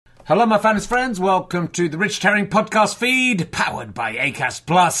Hello, my fans, friends. Welcome to the Richard Herring podcast feed, powered by Acast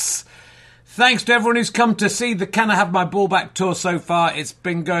Plus. Thanks to everyone who's come to see the Can I Have My Ball Back tour so far. It's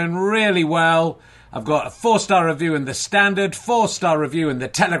been going really well. I've got a 4-star review in The Standard, 4-star review in The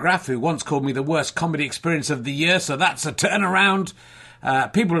Telegraph, who once called me the worst comedy experience of the year, so that's a turnaround.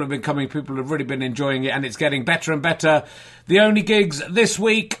 People have been coming, people have really been enjoying it, and it's getting better and better. The only gigs this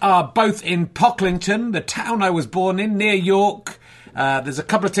week are both in Pocklington, the town I was born in, near York. There's a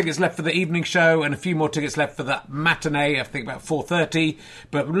couple of tickets left for the evening show and a few more tickets left for the matinee, I think about 4:30.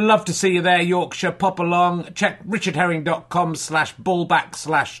 But would love to see you there, Yorkshire. Pop along. Check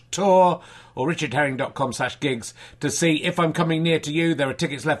richardherring.com/ballback/tour or richardherring.com/gigs to see if I'm coming near to you. There are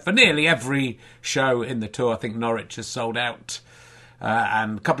tickets left for nearly every show in the tour. I think Norwich has sold out.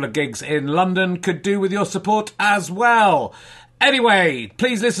 And a couple of gigs in London could do with your support as well. Anyway,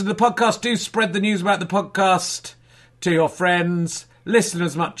 please listen to the podcast. Do spread the news about the podcast to your friends. Listen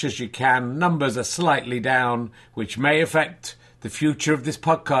as much as you can. Numbers are slightly down, which may affect the future of this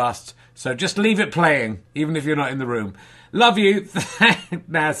podcast. So just leave it playing, even if you're not in the room. Love you.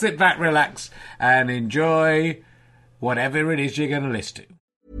 Now sit back, relax, and enjoy whatever it is you're going to listen to.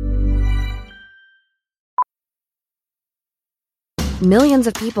 Millions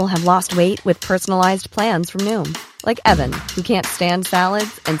of people have lost weight with personalized plans from Noom. Like Evan, who can't stand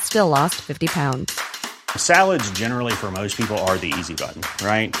salads and still lost 50 pounds. Salads generally for most people are the easy button,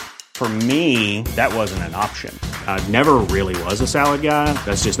 right? For me, that wasn't an option. I never really was a salad guy.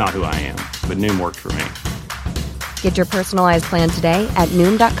 That's just not who I am. But Noom worked for me. Get your personalized plan today at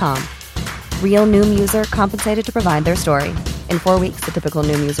Noom.com. Real Noom user compensated to provide their story. In 4 weeks, the typical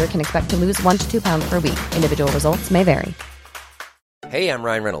Noom user can expect to lose 1 to 2 pounds per week. Individual results may vary. Hey, I'm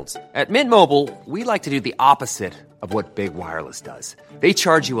Ryan Reynolds. At Mint Mobile, we like to do the opposite of what Big Wireless does. They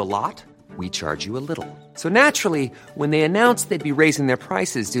charge you a lot. We charge you a little. So naturally, when they announced they'd be raising their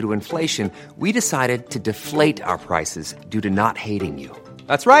prices due to inflation, we decided to deflate our prices due to not hating you.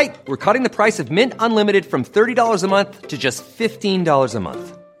 That's right. We're cutting the price of Mint Unlimited from $30 a month to just $15 a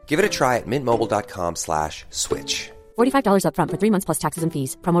month. Give it a try at mintmobile.com/switch. $45 up front for 3 months plus taxes and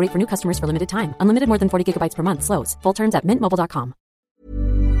fees. Promo rate for new customers for limited time. Unlimited more than 40 gigabytes per month. Slows full terms at mintmobile.com.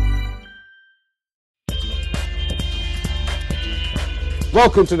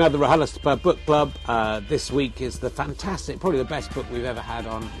 Welcome to another RHLSTP Book Club. This week is the fantastic, probably the best book we've ever had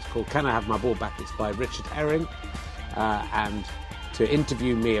on. It's called Can I Have My Ball Back? It's by Richard Herring. And to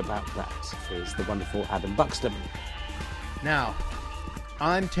interview me about that is the wonderful Adam Buxton. Now,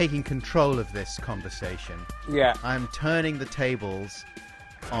 I'm taking control of this conversation. Yeah. I'm turning the tables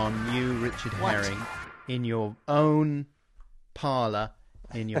on you, Richard Herring, in your own parlour,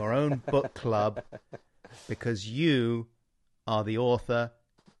 in your own book club, because you are the author.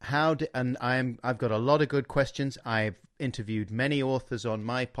 I've got a lot of good questions. I've interviewed many authors on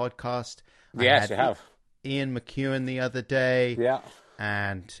my podcast. Yes, you have. Ian McEwan the other day. Yeah.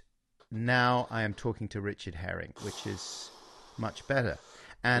 And now I am talking to Richard Herring, which is much better.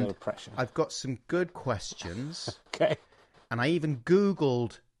 And I've got some good questions. Okay. And I even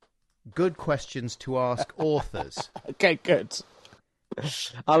Googled good questions to ask authors. Okay, good.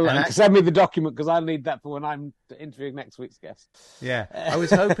 Send me the document because I'll need that for when I'm interviewing next week's guest. Yeah, I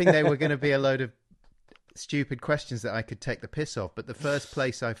was hoping they were going to be a load of stupid questions that I could take the piss off. But the first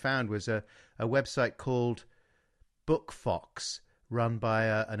place I found was a website called BookFox, run by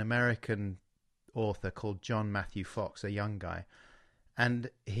an American author called John Matthew Fox, a young guy. And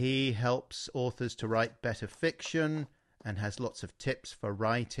he helps authors to write better fiction and has lots of tips for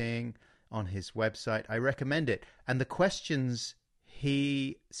writing on his website. I recommend it. And the questions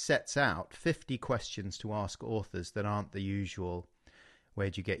he sets out, 50 questions to ask authors that aren't the usual.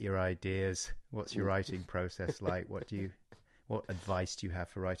 Where'd you get your ideas? What's your writing process like? What advice do you have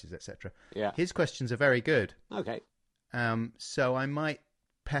for writers, etc.? Yeah. His questions are very good. Okay. So I might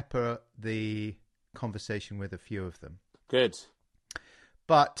pepper the conversation with a few of them. Good.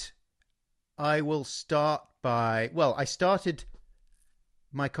 But I will start by... Well, I started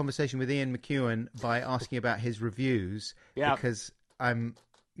my conversation with Ian McEwan by asking about his reviews. Yeah. Because I'm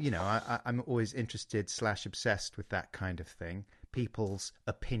always interested / obsessed with that kind of thing. People's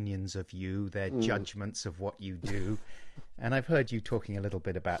opinions of you, their judgments of what you do. And I've heard you talking a little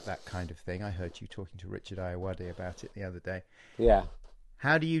bit about that kind of thing. I heard you talking to Richard Ayoade about it the other day. Yeah.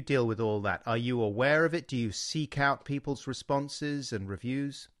 How do you deal with all that? Are you aware of it? Do you seek out people's responses and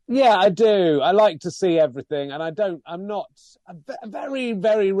reviews? Yeah, I do. I like to see everything, and I very,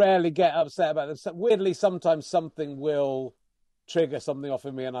 very rarely get upset about it. Weirdly, sometimes something will trigger something off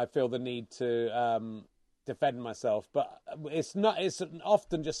of me, and I feel the need to defend myself. But it's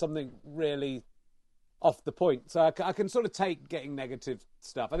often just something really off the point. So I can sort of take getting negative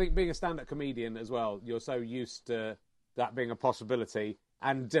stuff. I think being a stand-up comedian as well, you're so used to that being a possibility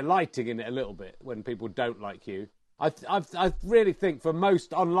and delighting in it a little bit when people don't like you. I really think for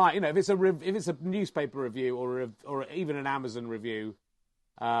most online, you know, if it's a newspaper review or even an Amazon review,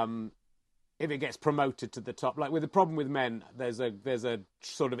 if it gets promoted to the top, like with the problem with men, there's a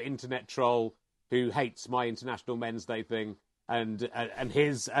sort of internet troll who hates my International Men's Day thing. And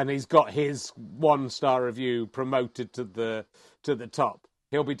he's got his 1-star review promoted to the top.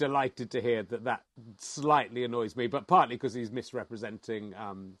 He'll be delighted to hear that slightly annoys me, but partly because he's misrepresenting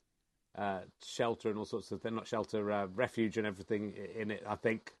shelter and all sorts of things. Not shelter, refuge and everything in it, I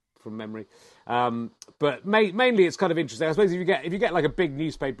think, from memory. But mainly it's kind of interesting. I suppose if you get like a big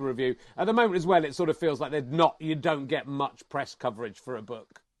newspaper review at the moment as well, it sort of feels like you don't get much press coverage for a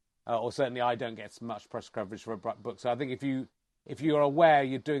book, or certainly I don't get much press coverage for a book. So I think if you're aware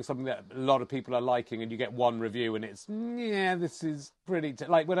you're doing something that a lot of people are liking and you get one review and it's, this is pretty...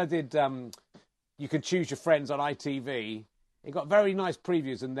 like when I did You Can Choose Your Friends on ITV, it got very nice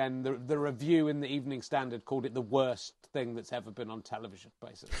previews and then the review in the Evening Standard called it the worst thing that's ever been on television,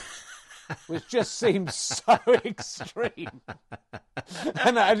 basically. Which just seems so extreme.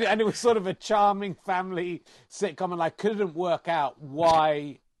 and it was sort of a charming family sitcom and I couldn't work out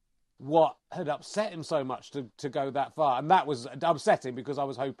what had upset him so much to go that far. And that was upsetting because I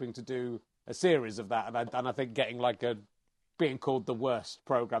was hoping to do a series of that. And I think getting being called the worst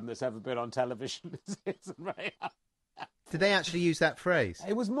programme that's ever been on television isn't very... Did they actually use that phrase?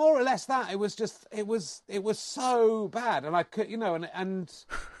 It was more or less that. It was just, it was so bad. And I could, and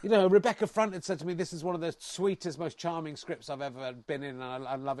Rebecca Front had said to me, this is one of the sweetest, most charming scripts I've ever been in. And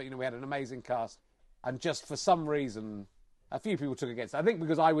I love it. We had an amazing cast. And just for some reason... a few people took against it. I think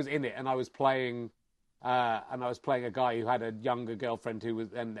because I was in it and I was playing a guy who had a younger girlfriend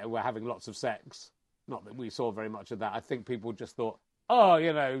and they were having lots of sex. Not that we saw very much of that. I think people just thought,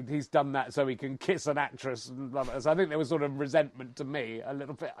 he's done that so he can kiss an actress and blah, blah. So I think there was sort of resentment to me a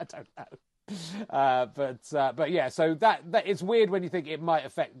little bit. I don't know. But yeah. So that it's weird when you think it might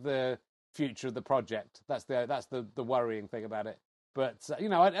affect the future of the project. That's the worrying thing about it. But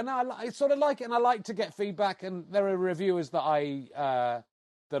I sort of like it, and I like to get feedback. And there are reviewers that I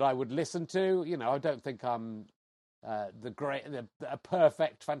would listen to. I don't think I'm a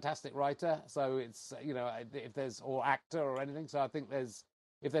perfect, fantastic writer. So it's if there's or actor or anything. So I think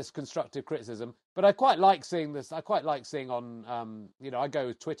if there's constructive criticism. But I quite like seeing this. I quite like seeing on I go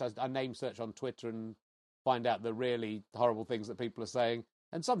with Twitter. I name search on Twitter and find out the really horrible things that people are saying.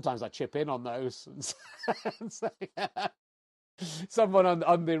 And sometimes I chip in on those and say. Someone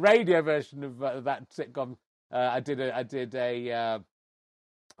on the radio version of that sitcom, I did an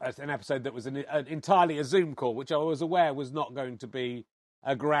episode that was entirely a Zoom call, which I was aware was not going to be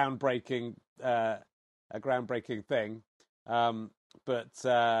a groundbreaking thing,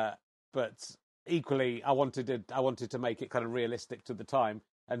 but equally I wanted to make it kind of realistic to the time.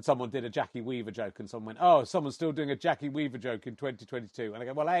 And someone did a Jackie Weaver joke, and someone went, "Oh, someone's still doing a Jackie Weaver joke in 2022." And I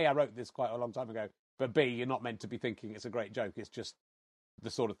go, "Well, A, I wrote this quite a long time ago, but B, you're not meant to be thinking it's a great joke. It's just the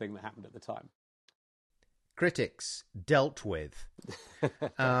sort of thing that happened at the time." Critics dealt with.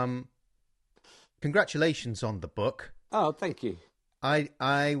 Congratulations on the book. Oh, thank you.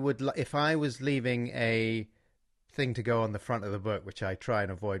 I would, if I was leaving a thing to go on the front of the book, which I try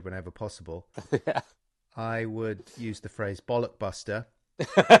and avoid whenever possible, yeah. I would use the phrase bollock buster.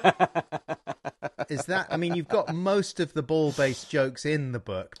 Is that, I mean, you've got most of the ball-based jokes in the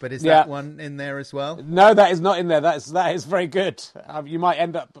book, but is that one in there as well? No, that is not in there. That is very good. You might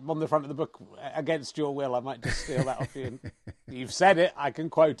end up on the front of the book against your will. I might just steal that off you. You've said it. I can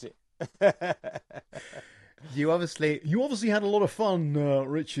quote it. You obviously had a lot of fun,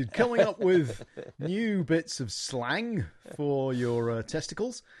 Richard, coming up with new bits of slang for your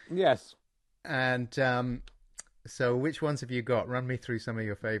testicles. Yes. And so which ones have you got? Run me through some of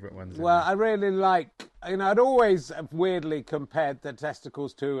your favourite ones. Well, I really like, I'd always weirdly compared the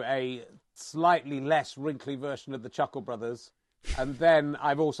testicles to a slightly less wrinkly version of the Chuckle Brothers. And then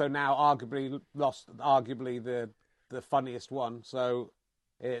I've also now lost the funniest one. So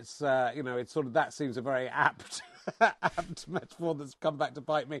it's, it's sort of, that seems a very apt metaphor that's come back to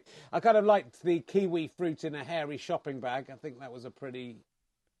bite me. I kind of liked the kiwi fruit in a hairy shopping bag. I think that was a pretty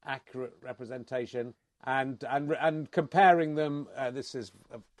accurate representation. And comparing them, this is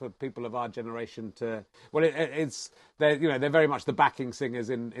for people of our generation to, well, they're very much the backing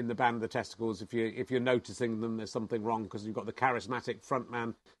singers in the band The Testicles. If you're noticing them, there's something wrong because you've got the charismatic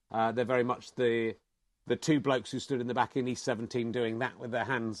frontman. They're very much the two blokes who stood in the back in East 17 doing that with their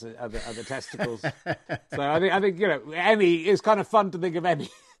hands are the Testicles. So I think it's kind of fun to think of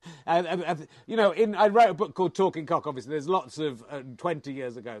I wrote a book called Talking Cock. Obviously, there's lots of 20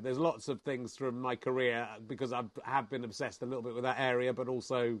 years ago. There's lots of things from my career because I have been obsessed a little bit with that area, but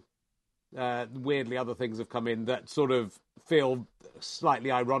also weirdly other things have come in that sort of feel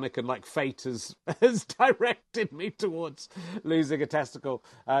slightly ironic and like fate has directed me towards losing a testicle.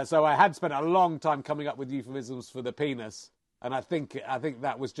 So I had spent a long time coming up with euphemisms for the penis, and I think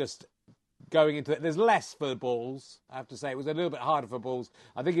that was just going into it. There's less for balls, I have to say. It was a little bit harder for balls.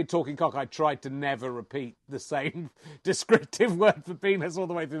 I think in Talking Cock, I tried to never repeat the same descriptive word for penis all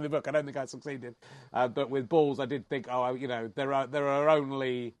the way through the book. I don't think I succeeded. But with balls, I did think, there are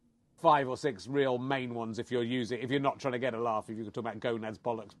only 5 or 6 real main ones if you're not trying to get a laugh. If you're talking about gonads,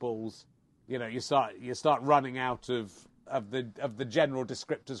 bollocks, balls, you start running out of the general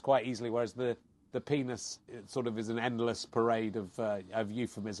descriptors quite easily, whereas the penis, it sort of is an endless parade of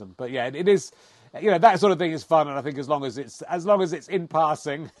euphemism. But yeah, it is, that sort of thing is fun, and I think as long as it's in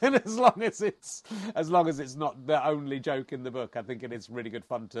passing, and as long as it's not the only joke in the book, I think it is really good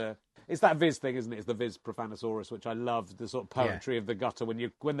fun to. It's that Viz thing, isn't it? It's the Viz Profanosaurus, which I love, the sort of poetry of the gutter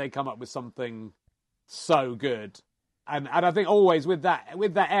when they come up with something so good. And I think always with that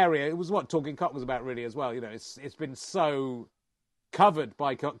area, it was what Talking Cock was about really as well. It's been so covered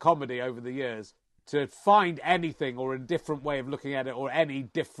by comedy over the years. To find anything or a different way of looking at it or any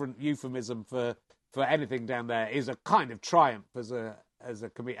different euphemism for anything down there is a kind of triumph as a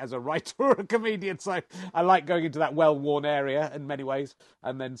writer or a comedian. So I like going into that well-worn area in many ways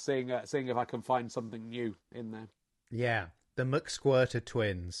and then seeing if I can find something new in there. Yeah, the McSquirter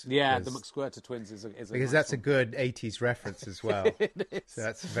twins. Yeah, the McSquirter twins is a because nice that's one. a good 80s reference as well. So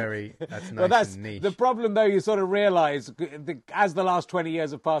that's nice well, that's and niche. The problem, though, you sort of realise as the last 20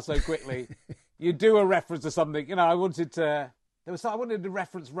 years have passed so quickly. You do a reference to something. I wanted to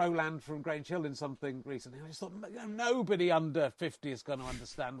reference Roland from Grange Hill in something recently. I just thought, nobody under 50 is going to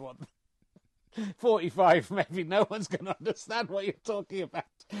understand what. 45, maybe no one's going to understand what you're talking about.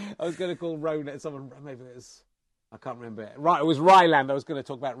 I was going to call Roland someone. Maybe it was. I can't remember it. Right, it was Ryland. I was going to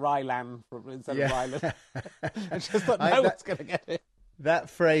talk about Ryland instead of Ryland. I just thought no one's going to get it.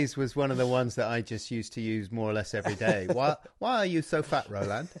 That phrase was one of the ones that I just used to use more or less every day. Why are you so fat,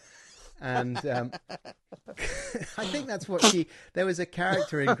 Roland? And I think that's what there was a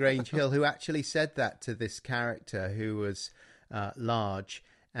character in Grange Hill who actually said that to this character who was large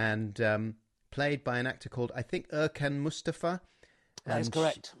and played by an actor called, I think, Erkan Mustafa. That is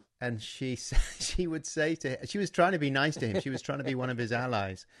correct. And she would say to him, she was trying to be nice to him. She was trying to be one of his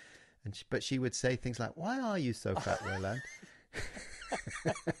allies. But she would say things like, why are you so fat, Roland?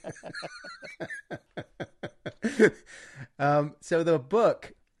 So the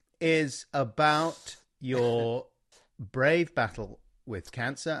book is about your brave battle with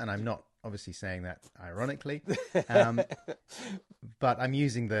cancer, and I'm not obviously saying that ironically, but I'm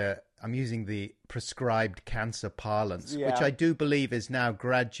using the prescribed cancer parlance, which I do believe is now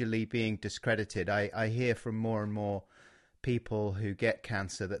gradually being discredited. I hear from more and more people who get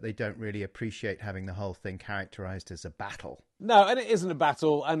cancer that they don't really appreciate having the whole thing characterized as a battle. No, and it isn't a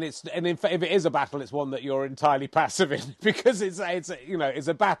battle, and in fact, if it is a battle, it's one that you're entirely passive in, because it's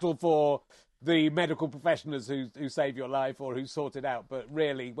a battle for the medical professionals who save your life or who sort it out. But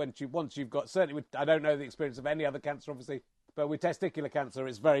really, once you've got, certainly, I don't know the experience of any other cancer, obviously, but with testicular cancer,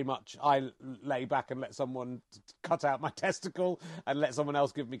 it's very much I lay back and let someone cut out my testicle and let someone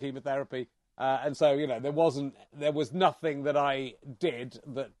else give me chemotherapy. And so, there was nothing that I did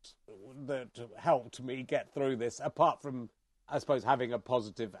that helped me get through this, apart from, I suppose, having a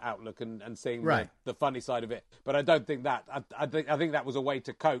positive outlook and seeing the funny side of it. But I don't think that, I think that was a way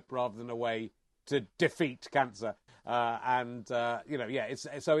to cope rather than a way to defeat cancer. It's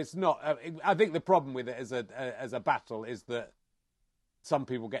not, I think the problem with it as a battle is that some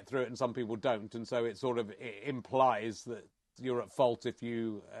people get through it and some people don't. And so it implies that you're at fault if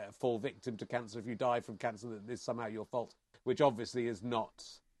you fall victim to cancer, if you die from cancer, that it's somehow your fault, which obviously is not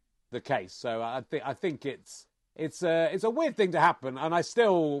the case. So I think it's a weird thing to happen, and I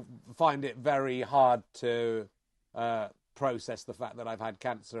still find it very hard to process the fact that I've had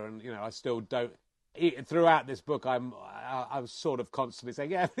cancer, and I still don't. Throughout this book, I was sort of constantly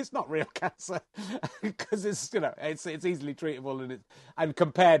saying, "Yeah, it's not real cancer," because it's easily treatable, and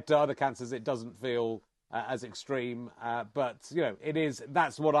compared to other cancers, it doesn't feel as extreme. But it is.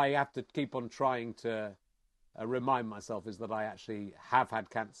 That's what I have to keep on trying to remind myself, is that I actually have had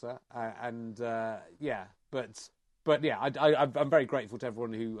cancer, But yeah, I'm very grateful to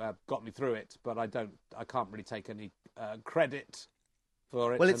everyone who got me through it, but I can't really take any credit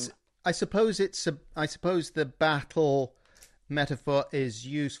for it. Well, I suppose the battle metaphor is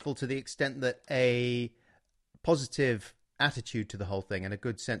useful to the extent that a positive attitude to the whole thing and a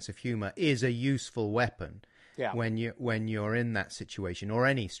good sense of humour is a useful weapon. Yeah. When you're in that situation or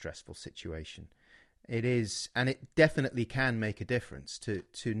any stressful situation, it is, and it definitely can make a difference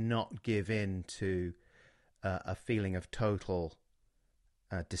to not give in to a feeling of total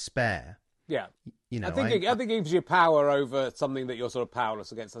despair. Yeah, You know, I think it gives you power over something that you're sort of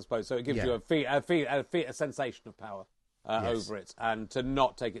powerless against, I suppose. So it gives you a sensation of power over it, and to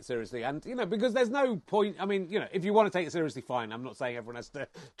not take it seriously. And because there's no point. I mean, if you want to take it seriously, fine. I'm not saying everyone has to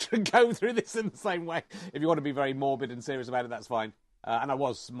go through this in the same way. If you want to be very morbid and serious about it, that's fine. And I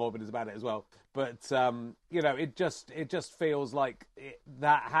was morbid about it as well. But it just feels like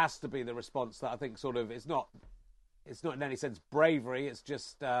that has to be the response that I think sort of it's not in any sense bravery. It's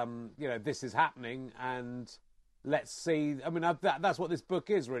just, this is happening and let's see. I mean, that's what this book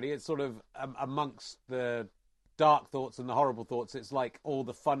is, really. It's sort of amongst the dark thoughts and the horrible thoughts. It's like all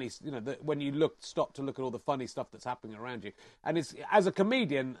the funny, when you stop to look at all the funny stuff that's happening around you. And it's, as a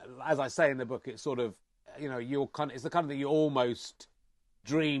comedian, as I say in the book, it's sort of, it's the kind of thing you almost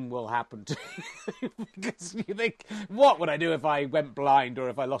dream will happen to you. Because you think, what would I do if I went blind or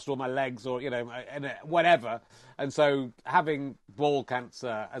if I lost all my legs or whatever. And so having ball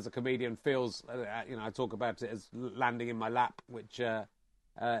cancer as a comedian feels, I talk about it as landing in my lap, which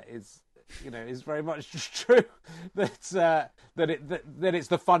is very much true. That it's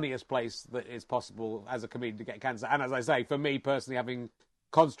the funniest place that is possible as a comedian to get cancer. And as I say, for me personally, having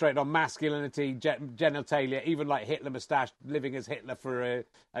concentrated on masculinity, genitalia, even like Hitler moustache, living as Hitler for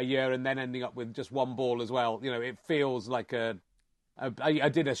a year and then ending up with just one ball as well. It feels like I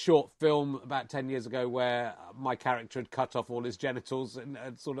did a short film about 10 years ago where my character had cut off all his genitals and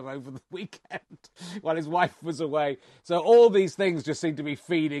sort of over the weekend while his wife was away. So all these things just seem to be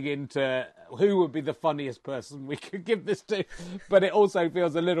feeding into who would be the funniest person we could give this to. But it also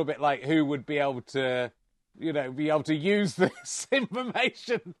feels a little bit like who would be able to use this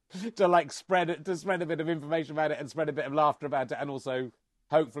information to spread a bit of information about it and spread a bit of laughter about it, and also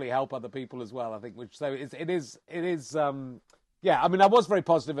hopefully help other people as well. I think, it is. I mean, I was very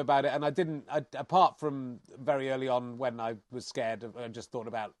positive about it, and apart from very early on when I was scared, I just thought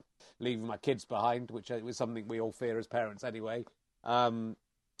about leaving my kids behind, which was something we all fear as parents anyway. I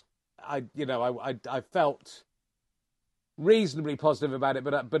felt reasonably positive about it,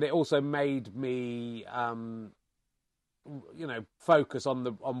 but it also made me, focus on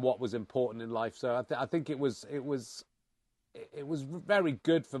what was important in life. So I think it was very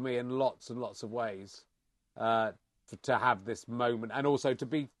good for me in lots and lots of ways to have this moment, and also to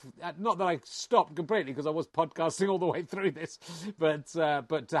be, not that I stopped completely because I was podcasting all the way through this, but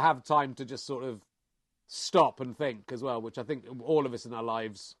to have time to just sort of stop and think as well, which I think all of us in our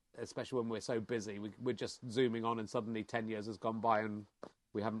lives, especially when we're so busy, we're just zooming on and suddenly 10 years has gone by and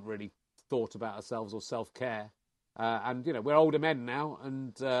we haven't really thought about ourselves or self-care. And, we're older men now,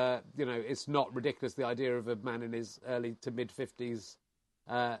 and, it's not ridiculous, the idea of a man in his early to mid-50s,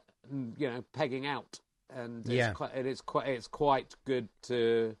 pegging out. And it's quite good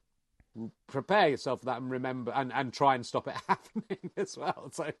to prepare yourself for that and remember and try and stop it happening as well.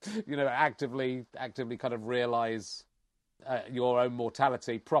 So, actively kind of realise your own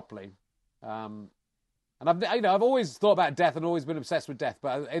mortality properly. And I've always thought about death and always been obsessed with death.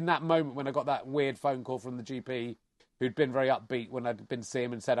 But in that moment when I got that weird phone call from the GP, who'd been very upbeat when I'd been to see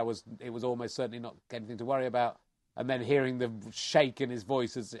him and said it was almost certainly not anything to worry about, and then hearing the shake in his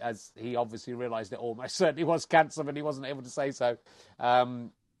voice as he obviously realised it almost certainly was cancer, but he wasn't able to say so.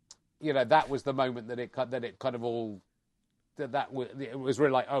 That was the moment that it kind of all it was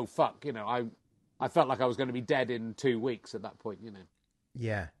really like, oh fuck, I felt like I was going to be dead in 2 weeks at that point,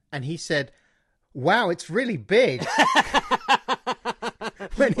 Yeah, and he said, "Wow, it's really big."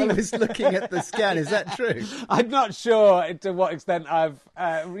 When he was looking at the scan, is that true? I'm not sure to what extent I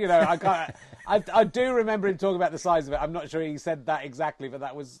can't. I do remember him talking about the size of it. I'm not sure he said that exactly, but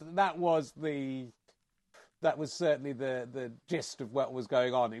that was certainly the gist of what was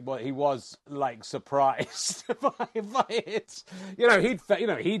going on. He was like surprised by it.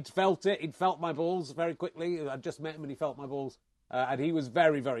 He'd felt it. He'd felt my balls very quickly. I just met him and he felt my balls, and he was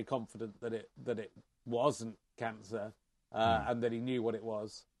very, very confident that it wasn't cancer, and that he knew what it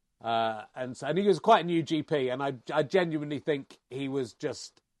was. And he was quite a new GP, and I genuinely think he was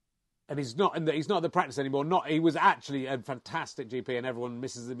just. And he's not in the practice anymore. He was actually a fantastic GP, and everyone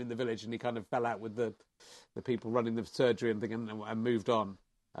misses him in the village. And he kind of fell out with the people running the surgery and moved on.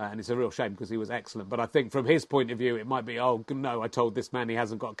 And it's a real shame because he was excellent. But I think from his point of view, it might be, oh no, I told this man he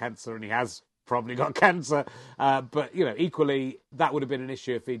hasn't got cancer, and he has probably got cancer. But equally, that would have been an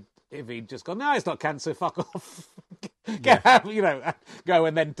issue if he'd just gone, no, it's not cancer, fuck off, go.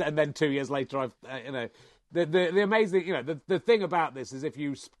 And then 2 years later, I've the amazing, the thing about this is if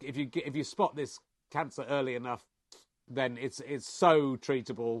you spot this cancer early enough, then it's so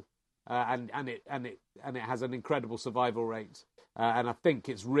treatable, and it has an incredible survival rate. And I think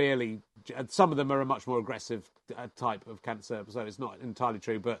it's really, some of them are a much more aggressive type of cancer, so it's not entirely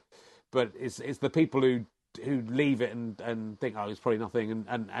true. But it's the people who leave it and think, oh, it's probably nothing,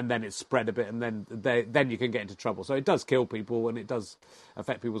 and then it's spread a bit, and then you can get into trouble. So it does kill people, and it does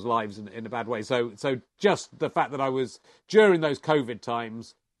affect people's lives in a bad way. So just the fact that I was, during those COVID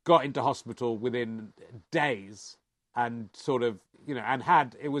times, got into hospital within days, and sort of,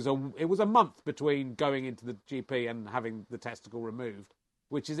 and it was a month between going into the GP and having the testicle removed,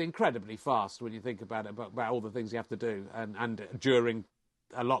 which is incredibly fast when you think about it, about all the things you have to do, and during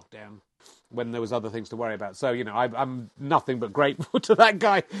a lockdown when there was other things to worry about. So I'm nothing but grateful to that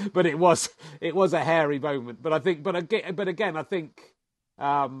guy, but it was a hairy moment. But I think, but again, I think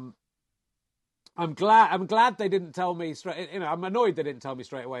I'm glad they didn't tell me straight. I'm annoyed they didn't tell me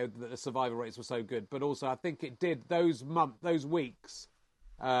straight away that the survival rates were so good. But also, I think it did those weeks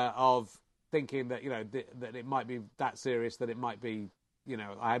of thinking that that it might be that serious, that it might be,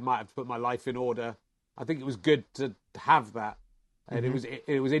 I might have to put my life in order. I think it was good to have that, and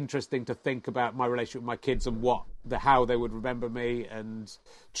it was interesting to think about my relationship with my kids and how they would remember me, and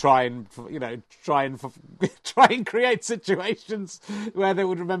try and create situations where they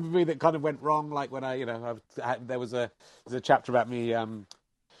would remember me that kind of went wrong, like when there was a chapter about me.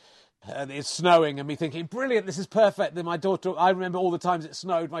 It's snowing, and me thinking, brilliant, this is perfect. Then my daughter, I remember all the times it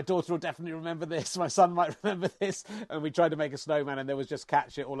snowed. My daughter will definitely remember this. My son might remember this. And we tried to make a snowman, and there was just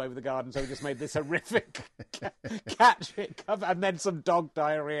cat shit all over the garden. So we just made this horrific cat shit cover, and then some dog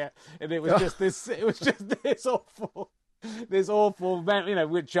diarrhea, and it was just this. It was just this awful,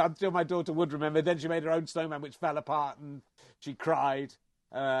 which I'm sure my daughter would remember. Then she made her own snowman, which fell apart, and she cried,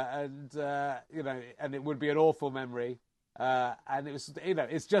 and it would be an awful memory. And it was,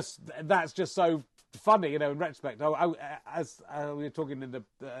 that's just so funny, in retrospect. As we were talking in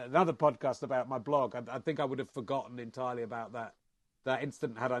another podcast about my blog, I think I would have forgotten entirely about that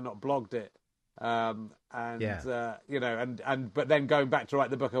incident had I not blogged it. But then going back to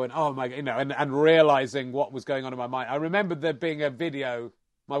write the book, I went, oh my, and realizing what was going on in my mind. I remember there being a video,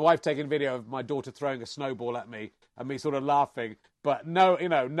 my wife taking a video of my daughter throwing a snowball at me and me sort of laughing. But no,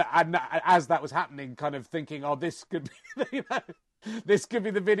 as that was happening, kind of thinking, oh, this could be, this could be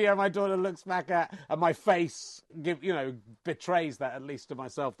the video my daughter looks back at, and my face, betrays that, at least to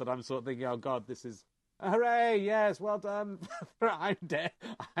myself, that I'm sort of thinking, oh God, this is, hooray, yes, well done,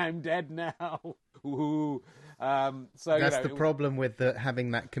 I'm dead now. Ooh. So that's the problem with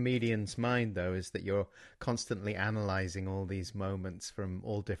having that comedian's mind, though, is that you're constantly analysing all these moments from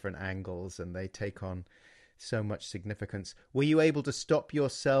all different angles, and they take on so much significance. Were you able to stop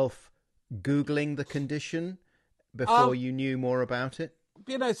yourself Googling the condition before you knew more about it?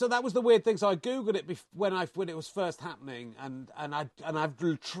 So that was the weird thing. So I Googled it when it was first happening, and I've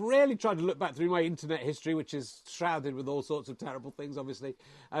really tried to look back through my internet history, which is shrouded with all sorts of terrible things, obviously,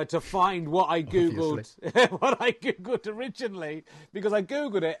 to find what I Googled, originally, because I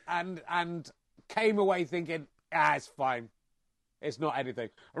Googled it and came away thinking, it's fine. It's not anything.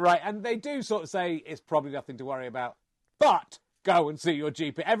 Right, and they do sort of say it's probably nothing to worry about, but go and see your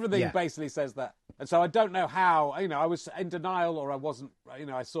GP. Everything basically says that. And so I don't know how, I was in denial, or I wasn't,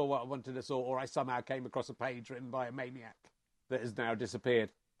 I saw what I wanted to saw, or I somehow came across a page written by a maniac that has now disappeared.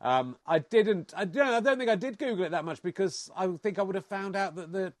 I don't think I did Google it that much, because I think I would have found out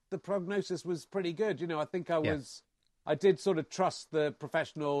that the prognosis was pretty good. I think I did sort of trust the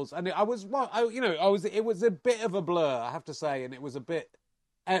professionals, and it was a bit of a blur, I have to say, and it was a bit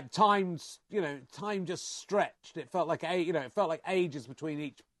at times, time just stretched. It felt like ages between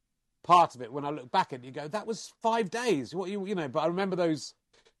each part of it. When I look back at it, you go, that was 5 days. But I remember those,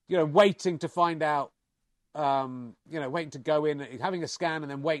 waiting to find out, waiting to go in, having a scan, and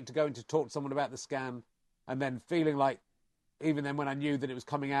then waiting to go in to talk to someone about the scan, and then feeling like, even then when I knew that it was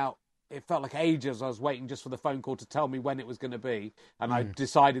coming out, it felt like ages I was waiting just for the phone call to tell me when it was going to be. And I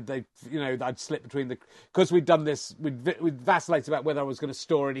decided I'd slip between because we'd done this, we'd vacillated about whether I was going to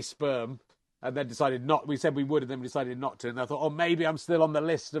store any sperm, and then decided not. We said we would, and then we decided not to. And I thought, maybe I'm still on the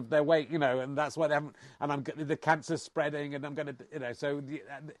list of their wait, and that's why they haven't. And the cancer's spreading, and I'm going to, So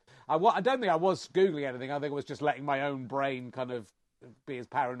I don't think I was Googling anything. I think I was just letting my own brain kind of be as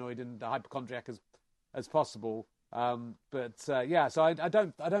paranoid and hypochondriac as possible. So I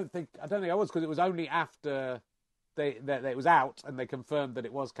don't think I was, because it was only after it was out and they confirmed that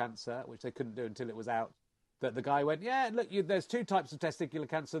it was cancer, which they couldn't do until it was out, that the guy went, yeah, look, there's two types of testicular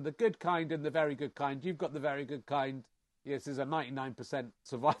cancer, the good kind and the very good kind. You've got the very good kind. Yes, there's a 99%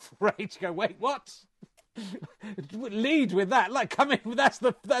 survival rate. You go, wait, what? lead with that. Like, come in.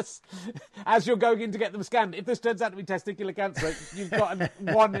 That's as you're going in to get them scanned. If this turns out to be testicular cancer, you've got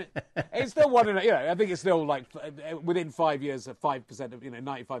one. It's still one in a, I think it's still like within 5 years, 5% of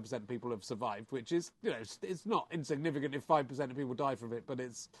 95% of people have survived, which is it's not insignificant if 5% of people die from it, but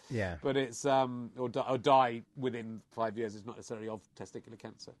it's or die within 5 years. It's not necessarily of testicular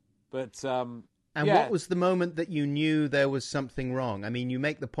cancer, but. And what was the moment that you knew there was something wrong? I mean, you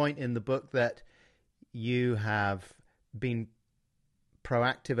make the point in the book that you have been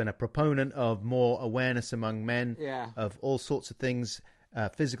proactive and a proponent of more awareness among men of all sorts of things,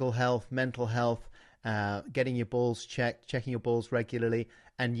 physical health, mental health, getting your balls checked, checking your balls regularly,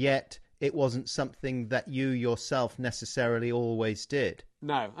 and yet it wasn't something that you yourself necessarily always did.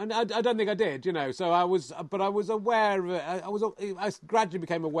 No, and I don't think I did, So I was aware of it. I gradually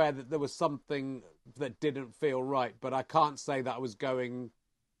became aware that there was something that didn't feel right, but I can't say that I was going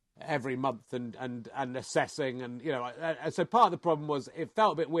every month and assessing, and so part of the problem was it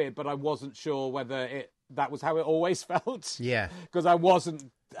felt a bit weird, but I wasn't sure whether that was how it always felt. Yeah, because I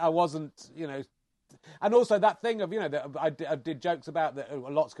wasn't, and also that thing of that I did jokes about that.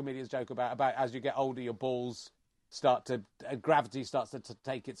 Lots of comedians joke about as you get older, your balls start to gravity starts to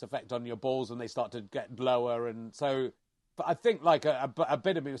take its effect on your balls, and they start to get lower, and so. But I think like a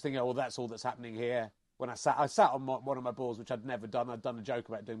bit of me was thinking, that's all that's happening here. When I sat on one of my balls, which I'd never done. I'd done a joke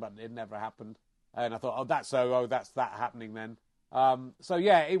about doing, but it never happened. And I thought, that's that happening then. So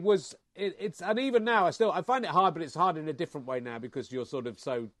yeah, it was. It's and even now, I find it hard, but it's hard in a different way now because you're sort of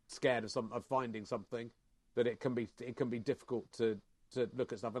so scared of finding something that it can be difficult to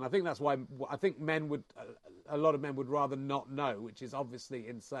look at stuff. And I think that's why I think a lot of men would rather not know, which is obviously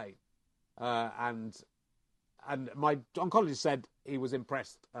insane. And my oncologist said he was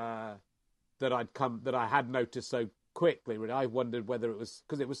impressed that I had noticed so quickly. Really, I wondered whether it was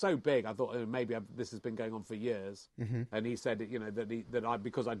because it was so big. I thought maybe this has been going on for years. Mm-hmm. And he said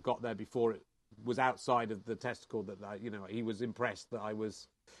because I'd got there before it was outside of the testicle that he was impressed that I was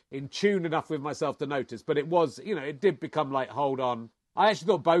in tune enough with myself to notice. But it was it did become like, hold on. I actually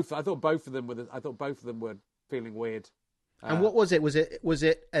thought both. I thought both of them were feeling weird. And what was it? Was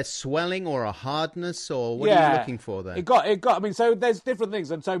it a swelling or a hardness, or what are you looking for there? It got. I mean, so there's different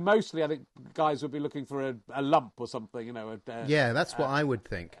things, and so mostly I think guys would be looking for a lump or something, that's what I would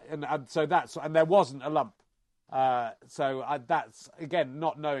think. And so and there wasn't a lump. That's again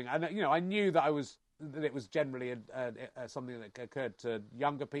not knowing, and I knew that it was generally something that occurred to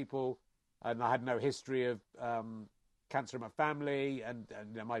younger people, and I had no history of. Cancer in my family, and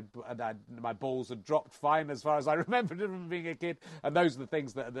my balls had dropped fine as far as I remembered from being a kid, and those are the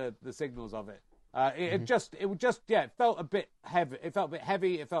things that are the signals of it. It felt a bit heavy. It felt a bit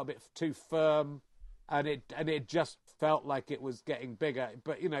heavy. It felt a bit too firm, and it just felt like it was getting bigger.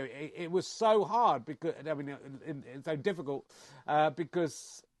 But it was so hard because it's so difficult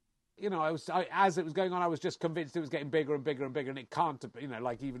because. As it was going on, I was just convinced it was getting bigger and bigger and bigger, and it can't,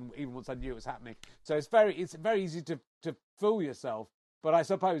 like even once I knew it was happening. So it's very easy to fool yourself. But I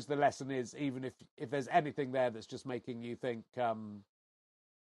suppose the lesson is, even if there's anything there that's just making you think,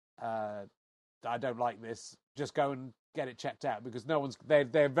 I don't like this, just go and get it checked out, because they're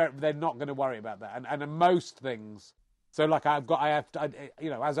not going to worry about that. And most things. So like as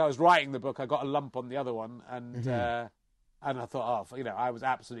I was writing the book, I got a lump on the other one, and. Mm-hmm. And I thought, I was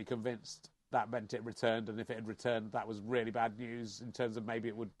absolutely convinced that meant it returned. And if it had returned, that was really bad news in terms of maybe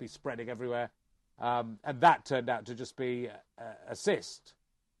it would be spreading everywhere. And that turned out to just be a cyst,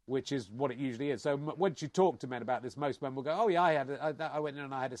 which is what it usually is. So once you talk to men about this, most men will go, oh, yeah, I went in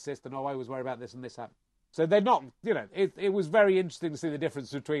and I had a cyst, and I was worried about this and this happened. So they're not, it was very interesting to see the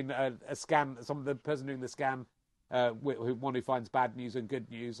difference between a scan, the person doing the scan, one who finds bad news and good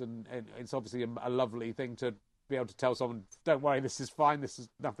news. And it's obviously a lovely thing to be able to tell someone, don't worry, this is fine, this is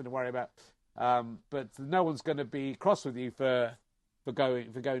nothing to worry about. But no one's going to be cross with you for going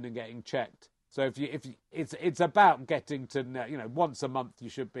and getting checked. So if it's about getting to know, once a month you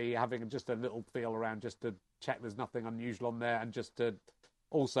should be having just a little feel around, just to check there's nothing unusual on there, and just to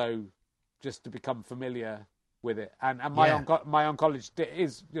become familiar with it. And my oncologist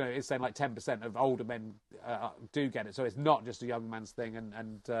is saying like 10% of older men do get it, so it's not just a young man's thing.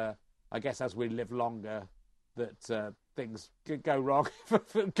 And I guess as we live longer, that things could go wrong,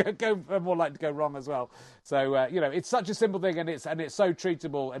 are more likely to go wrong as well. So it's such a simple thing, and it's so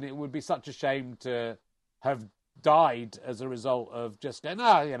treatable, and it would be such a shame to have died as a result of just going,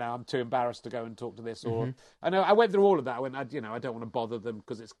 I'm too embarrassed to go and talk to this. Or I know I went through all of that. I went, I don't want to bother them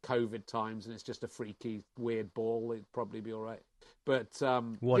because it's COVID times and it's just a freaky, weird ball. It'd probably be all right. But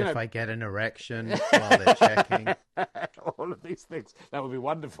what if I get an erection while they're checking? All of these things. That would be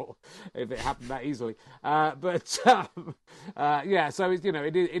wonderful if it happened that easily. So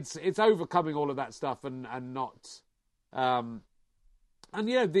it's overcoming all of that stuff and not.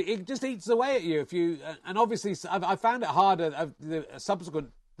 It just eats away at you if you. And obviously, I found it harder. The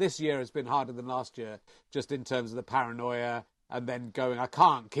subsequent this year has been harder than last year, just in terms of the paranoia. And then going, I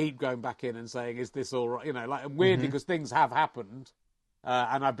can't keep going back in and saying, is this all right? Weirdly, because things have happened.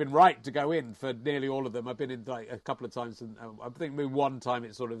 And I've been right to go in for nearly all of them. I've been in a couple of times. And I think maybe one time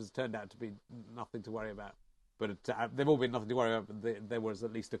it sort of has turned out to be nothing to worry about. But they've all been nothing to worry about. But there was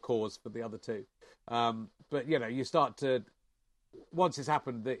at least a cause for the other two. But, you start to... Once it's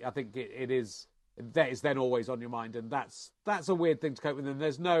happened, I think that is then always on your mind. And that's a weird thing to cope with. And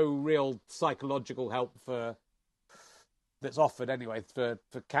there's no real psychological help that's offered anyway for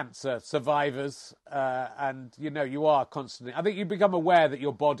cancer survivors, and you are constantly. I think you become aware that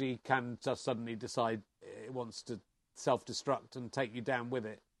your body can just suddenly decide it wants to self-destruct and take you down with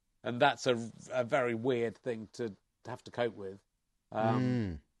it, and that's a very weird thing to have to cope with.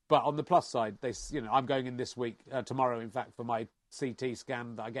 But on the plus side, I'm going in this week, tomorrow, in fact, for my CT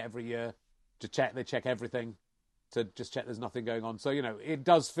scan that I get every year to check. They check everything to just check there's nothing going on. So it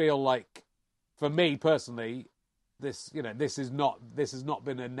does feel like, for me personally. This has not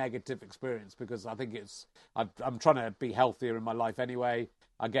been a negative experience because I think I'm trying to be healthier in my life anyway.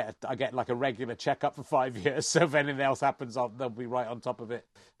 I get like a regular checkup for 5 years, so if anything else happens, they'll be right on top of it.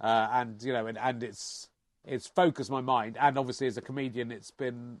 And it's focused my mind, and obviously as a comedian, it's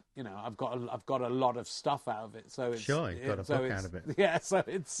been I've got a lot of stuff out of it. So it's, sure, you got a book out of it. Yeah, so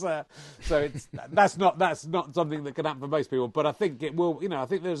it's that's not something that can happen for most people, but I think it will. I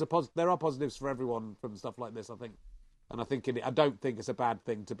think there are positives for everyone from stuff like this. I think, and I think I don't think it's a bad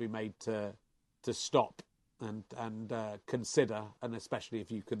thing to be made to stop and consider, and especially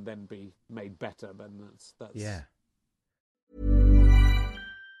if you can then be made better, then that's yeah.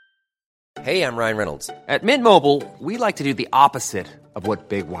 Hey, I'm Ryan Reynolds. At Mint Mobile, we like to do the opposite of what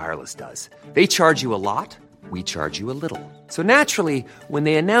Big Wireless does. They charge you a lot, we charge you a little. So naturally, when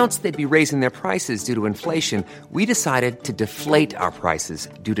they announced they'd be raising their prices due to inflation, we decided to deflate our prices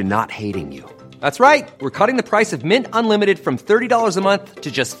due to not hating you. That's right. We're cutting the price of Mint Unlimited from $30 a month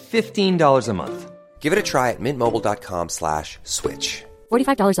to just $15 a month. Give it a try at mintmobile.com/switch.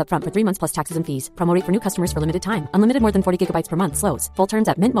 $45 up front for 3 months plus taxes and fees. Promo rate for new customers for limited time. Unlimited more than 40 gigabytes per month slows. Full terms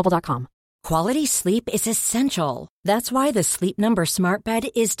at mintmobile.com. Quality sleep is essential. That's why the Sleep Number Smart Bed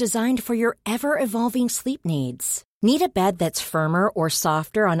is designed for your ever-evolving sleep needs. Need a bed that's firmer or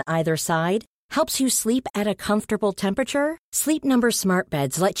softer on either side? Helps you sleep at a comfortable temperature? Sleep Number Smart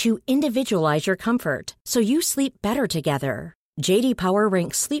Beds let you individualize your comfort, so you sleep better together. J.D. Power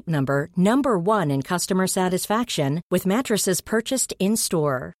ranks Sleep Number number 1 in customer satisfaction with mattresses purchased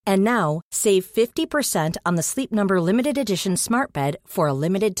in-store. And now, save 50% on the Sleep Number Limited Edition Smart Bed for a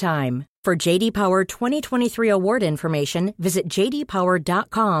limited time. For J.D. Power 2023 award information, visit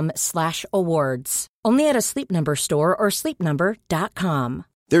jdpower.com/awards. Only at a Sleep Number store or sleepnumber.com.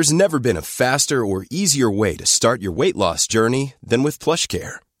 There's never been a faster or easier way to start your weight loss journey than with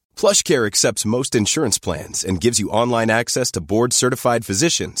PlushCare. PlushCare accepts most insurance plans and gives you online access to board-certified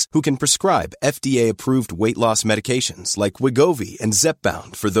physicians who can prescribe FDA-approved weight loss medications like Wegovy and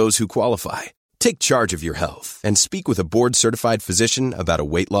Zepbound for those who qualify. Take charge of your health and speak with a board-certified physician about a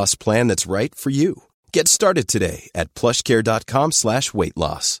weight loss plan that's right for you. Get started today at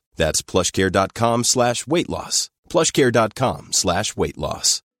plushcare.com/weight-loss. That's plushcare.com/weight-loss.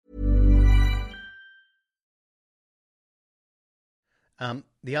 plushcare.com/weight-loss.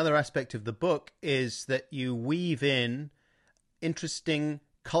 The other aspect of the book is that you weave in interesting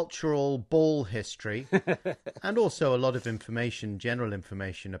cultural ball history and also a lot of information, general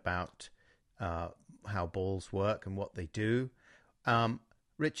information about how balls work and what they do.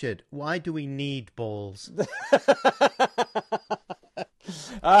 Richard, why do we need balls?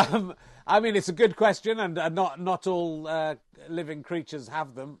 I mean, it's a good question, and not all living creatures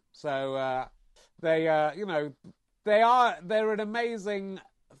have them. So they're an amazing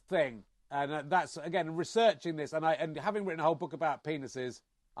thing, and that's again researching this, and having written a whole book about penises,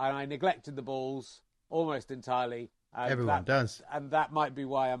 and I neglected the balls almost entirely. Everyone does. And that might be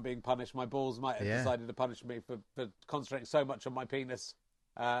why I'm being punished. My balls might have decided to punish me for concentrating so much on my penis,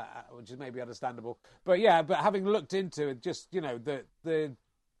 which is maybe understandable. But having looked into it, just, there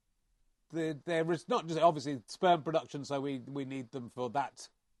is not just obviously sperm production, so we need them for that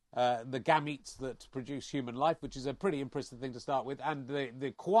the gametes that produce human life, which is a pretty impressive thing to start with, and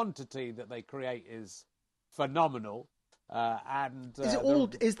the quantity that they create is phenomenal.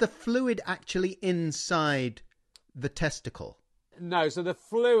 Is the fluid actually inside the testicle? No, so the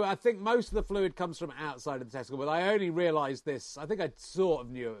fluid, I think most of the fluid comes from outside of the testicle, but I only realised this, I think I sort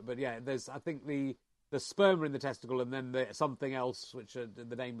of knew it, but yeah, I think the sperm are in the testicle, and then something else, which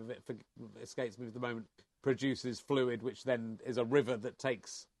the name of it escapes me at the moment, produces fluid, which then is a river that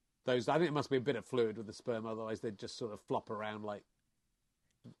takes those. I think it must be a bit of fluid with the sperm, otherwise they'd just sort of flop around like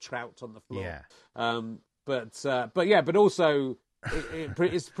trout on the floor. Yeah. But also it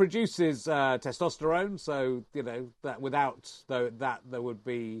produces testosterone. So that without that there would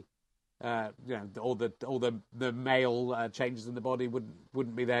be all the male changes in the body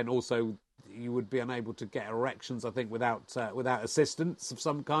wouldn't be there, and also you would be unable to get erections, I think, without assistance of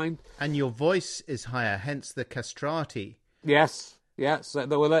some kind. And your voice is higher, hence the castrati. Yes. So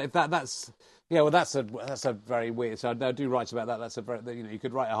that's a very weird. So I do write about that. That's a very, you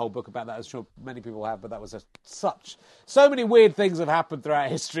could write a whole book about that. I'm sure many people have, but that was so many weird things have happened throughout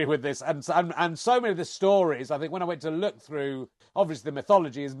history with this, and so many of the stories. I think when I went to look through, obviously the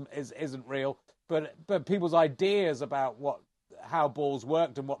mythology isn't real, but people's ideas about how balls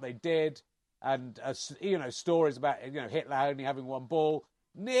worked and what they did, and stories about Hitler only having one ball.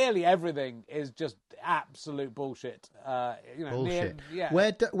 Nearly everything is just absolute bullshit. Bullshit.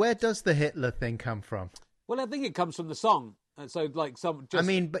 Where does the Hitler thing come from? Well, I think it comes from the song. And so,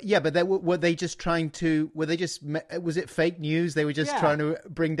 were they just trying to? Was it fake news? They were just trying to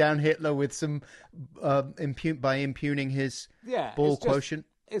bring down Hitler with some by impugning his ball quotient.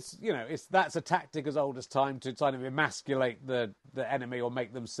 That's a tactic as old as time to kind of emasculate the enemy or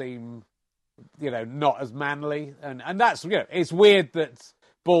make them seem not as manly, and that's it's weird that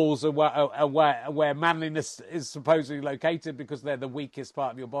balls are where manliness is supposedly located, because they're the weakest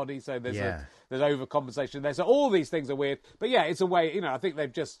part of your body. So there's overcompensation there. So all these things are weird. But yeah, it's a way. I think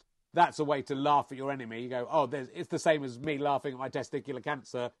that's a way to laugh at your enemy. You go, it's the same as me laughing at my testicular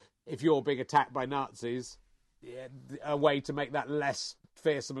cancer. If you're being attacked by Nazis, a way to make that less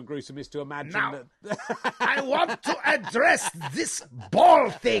fearsome and gruesome is to imagine that. I want to address this ball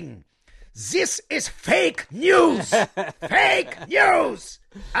thing. This is fake news! Fake news!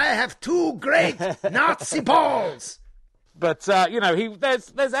 I have 2 great Nazi balls! But,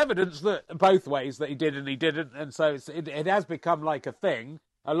 there's evidence that both ways that he did and he didn't, and so it has become like a thing.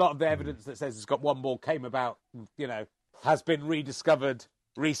 A lot of the evidence that says he's got one ball came about, has been rediscovered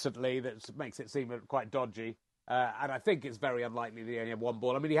recently, that makes it seem quite dodgy. And I think it's very unlikely that he only had one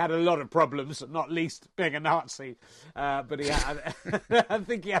ball. I mean, he had a lot of problems, not least being a Nazi. But he had, I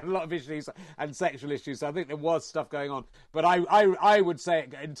think he had a lot of issues and sexual issues. So I think there was stuff going on. But I would say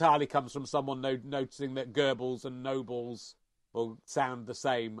it entirely comes from someone noticing that Goebbels and no balls will sound the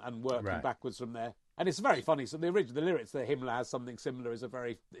same and working backwards from there. And it's very funny. So the lyrics that Himmler has something similar is a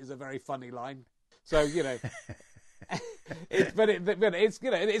very funny line. So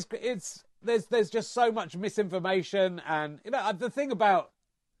There's just so much misinformation, and the thing about,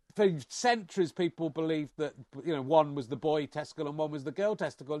 for centuries people believed that one was the boy testicle and one was the girl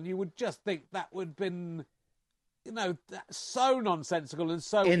testicle, and you would just think that would have been so nonsensical and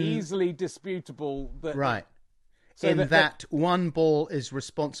so easily disputable that so that one ball is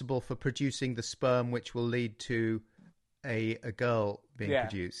responsible for producing the sperm which will lead to a girl being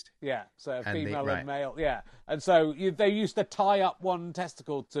produced. Yeah, so a female and male. Yeah, and so they used to tie up one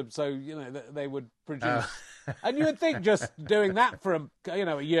testicle so they would produce. And you would think just doing that for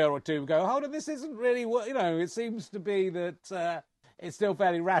a year or two, go, hold on, this isn't really what it seems to be that it's still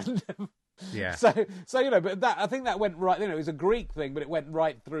fairly random. Yeah. So but I think that went right. It was a Greek thing, but it went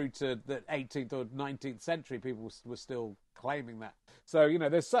right through to the 18th or 19th century. People were still claiming that. So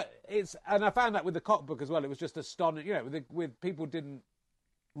and I found that with the Cockbook as well. It was just astonishing. With people didn't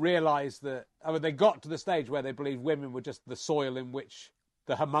realise that. I mean, they got to the stage where they believed women were just the soil in which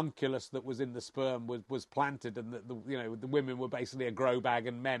the homunculus that was in the sperm was planted, and that the women were basically a grow bag,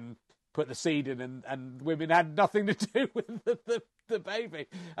 and men put the seed in, and women had nothing to do with the baby.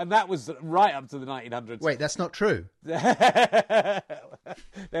 And that was right up to the 1900s. Wait, that's not true. There's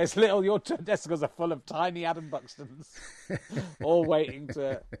your testicles are full of tiny Adam Buxtons, all waiting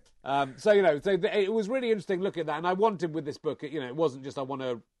to... So it was really interesting looking at that. And I wanted with this book, it wasn't just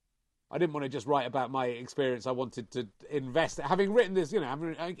I didn't want to just write about my experience. I wanted to invest. Having written this,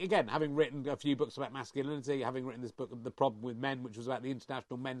 having written a few books about masculinity, having written this book, The Problem with Men, which was about the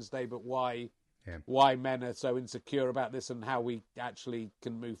International Men's Day, but why men are so insecure about this and how we actually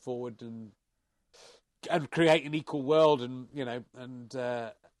can move forward and create an equal world, and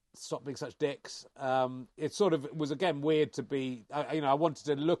stop being such dicks. It sort of was again weird to be. I wanted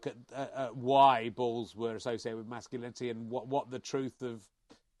to look at why balls were associated with masculinity and what the truth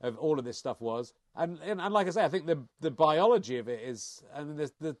of all of this stuff was. And like I say, I think the biology of it is,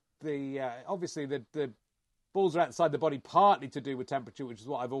 and obviously the balls are outside the body partly to do with temperature, which is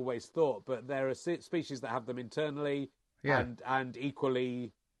what I've always thought. But there are species that have them internally, and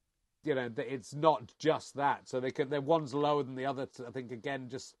equally. It's not just that. So they're one's lower than the other. I think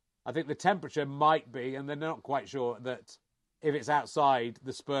I think the temperature might be, and they're not quite sure that if it's outside,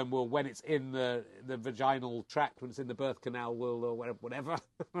 the sperm will, when it's in the vaginal tract, when it's in the birth canal, or whatever.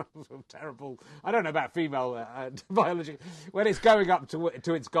 Terrible. I don't know about female biology. When it's going up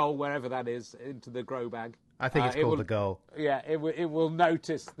to its goal, wherever that is, into the grow bag. I think it's called the goal. Yeah, it will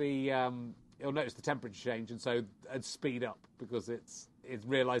notice it'll notice the temperature change, and so speed up because it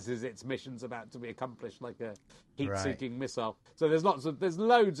realizes its mission's about to be accomplished, like a heat-seeking missile. So there's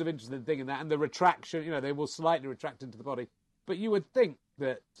loads of interesting thing in that, and the retraction. They will slightly retract into the body, but you would think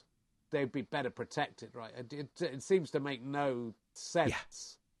that they'd be better protected, right? It seems to make no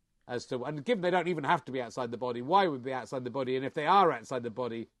sense as to, and given they don't even have to be outside the body, why would they be outside the body? And if they are outside the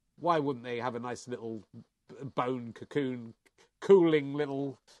body, why wouldn't they have a nice little bone cocoon? Cooling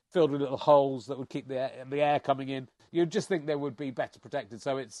little, filled with little holes that would keep the air coming in. You'd just think they would be better protected.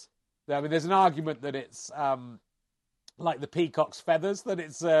 So there's an argument that it's like the peacock's feathers, that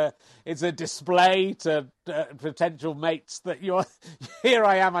it's a display to potential mates that here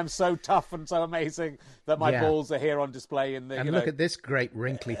I am, I'm so tough and so amazing that my balls are here on display in the. And look at this great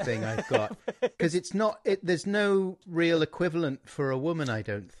wrinkly thing I've got, because there's no real equivalent for a woman, I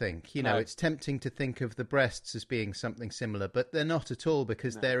don't think. No. It's tempting to think of the breasts as being something similar, but they're not at all,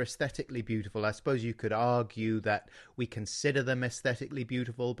 because they're aesthetically beautiful. I suppose you could argue that we consider them aesthetically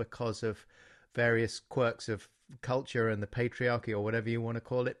beautiful because of various quirks of culture and the patriarchy, or whatever you want to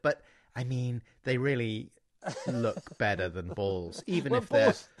call it, but I mean, they really look better than balls, even if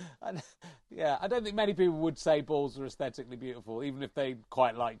balls, I don't think many people would say balls are aesthetically beautiful, even if they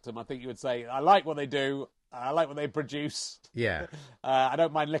quite liked them. I think you would say, I like what they do, I like what they produce. Yeah. I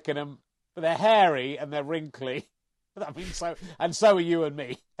don't mind licking them, but they're hairy and they're wrinkly. I mean, so are you and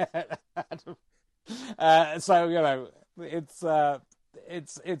me. So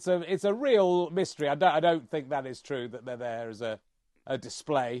it's a real mystery. I don't think that is true, that they're there as a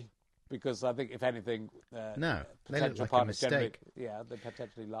display, because I think if anything, no, they look like a mistake. They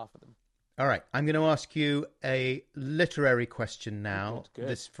potentially laugh at them. All right, I'm going to ask you a literary question now. Good.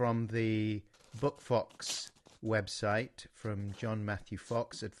 This from the BookFox website, from John Matthew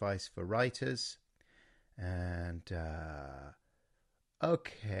Fox, Advice for Writers, and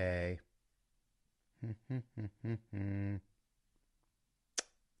okay.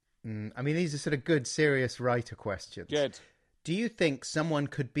 I mean, these are sort of good, serious writer questions. Good. Do you think someone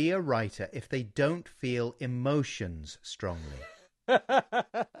could be a writer if they don't feel emotions strongly?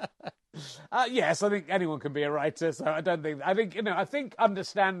 Yes, I think anyone can be a writer. So I think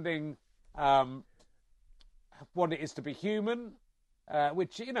understanding what it is to be human,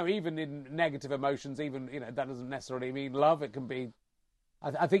 which, even in negative emotions, that doesn't necessarily mean love. It can be.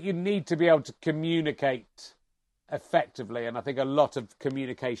 I think you need to be able to communicate effectively, and I think a lot of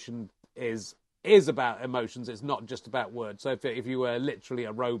communication is about emotions. It's not just about words. So if you were literally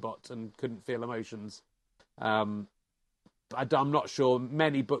a robot and couldn't feel emotions, I'm not sure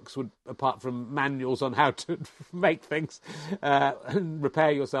many books would, apart from manuals on how to make things and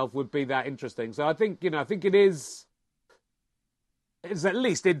repair yourself, would be that interesting. So I think it's at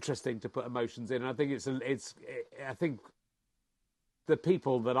least interesting to put emotions in. And I think I think the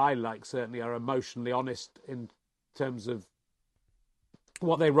people that I like certainly are emotionally honest in terms of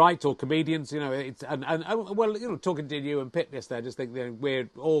what they write, or comedians, talking to you and Pitt yesterday, I just think we're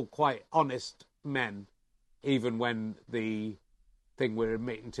all quite honest men, even when the thing we're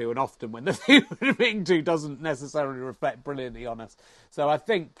admitting to, and often when the thing we're admitting to doesn't necessarily reflect brilliantly on us. So I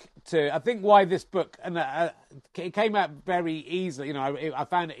think why this book, and it came out very easily. I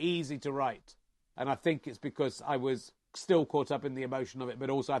found it easy to write, and I think it's because I was still caught up in the emotion of it, but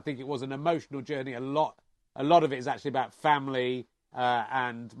also I think it was an emotional journey. A lot of it is actually about family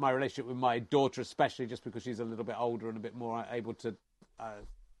and my relationship with my daughter, especially just because she's a little bit older and a bit more able to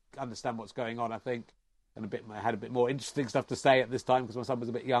understand what's going on, I think, and had a bit more interesting stuff to say at this time because my son was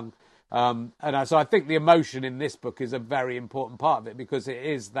a bit young. So I think the emotion in this book is a very important part of it, because it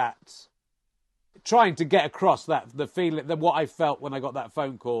is that trying to get across the feeling, that what I felt when I got that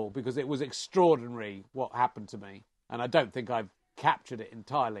phone call, because it was extraordinary what happened to me, and I don't think I've captured it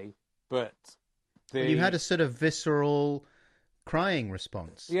entirely, but you had a sort of visceral crying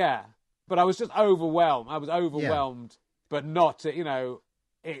response. Yeah, but I was just overwhelmed. I was overwhelmed, but not,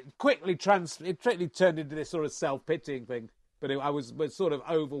 it quickly turned into this sort of self-pitying thing. But I was sort of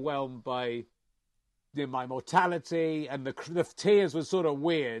overwhelmed by my mortality, and the tears were sort of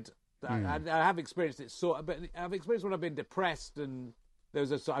weird. I have experienced it but I've experienced when I've been depressed, and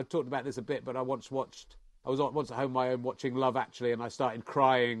I've talked about this a bit, but I was once at home on my own watching Love Actually, and I started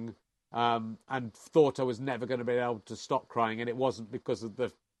crying, and thought I was never going to be able to stop crying, and it wasn't because of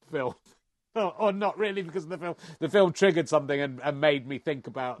the film. Or not really because of the film. The film triggered something and made me think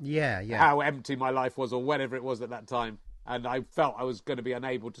about how empty my life was, or whatever it was at that time. And I felt I was going to be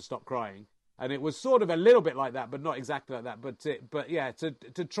unable to stop crying. And it was sort of a little bit like that, but not exactly like that. But yeah,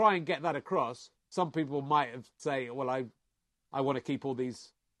 to try and get that across, some people might have say, well, I want to keep all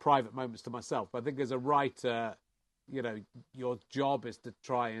these private moments to myself. But I think as a writer, your job is to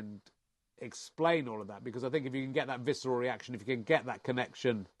try and explain all of that, because I think if you can get that visceral reaction, if you can get that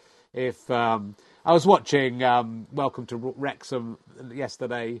connection, I was watching Welcome to Wrexham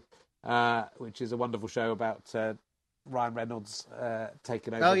yesterday, which is a wonderful show about Ryan Reynolds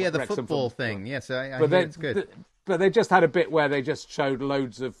taking over. Oh yeah, the Wrexham football thing. Yes, I but hear it's good. But they just had a bit where they just showed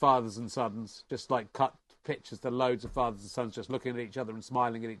loads of fathers and sons, just like cut pictures to loads of fathers and sons just looking at each other and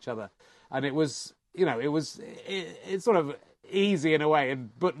smiling at each other, and it was it's sort of easy in a way and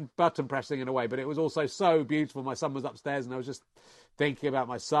button pressing in a way, but it was also so beautiful. My son was upstairs and I was just thinking about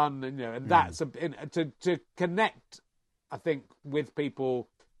my son, and that's to connect, I think, with people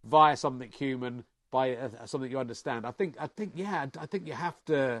via something human, by something you understand. I think you have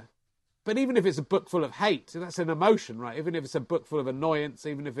to. But even if it's a book full of hate, that's an emotion, right? Even if it's a book full of annoyance,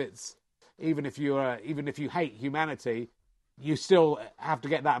 even if you hate humanity, you still have to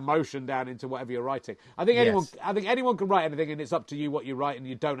get that emotion down into whatever you're writing. I think anyone can write anything, and it's up to you what you write, and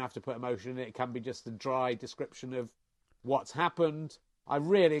you don't have to put emotion in it. It can be just a dry description of what's happened. I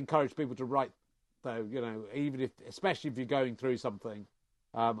really encourage people to write, though, especially if you're going through something.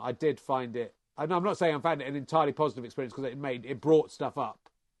 I did find it, and I'm not saying I found it an entirely positive experience, because it brought stuff up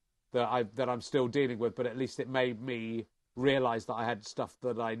that I'm still dealing with, but at least it made me realised that I had stuff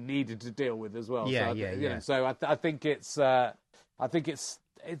that I needed to deal with as well. So I think it's as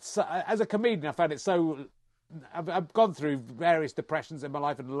a comedian, I found it so. I've gone through various depressions in my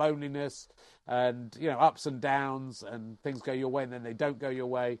life, and loneliness, and ups and downs, and things go your way and then they don't go your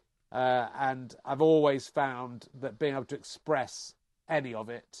way. And I've always found that being able to express any of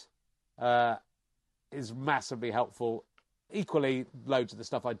it is massively helpful. Equally, loads of the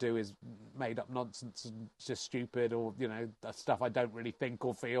stuff I do is made up nonsense and just stupid, or stuff I don't really think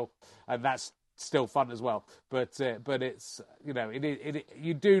or feel, and that's still fun as well. But it's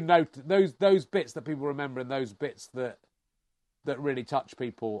you do note those bits that people remember, and those bits that really touch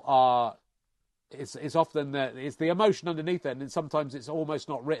people are. It's often it's the emotion underneath it, and sometimes it's almost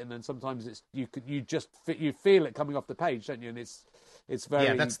not written, and sometimes it's you feel it coming off the page, don't you? And it's very...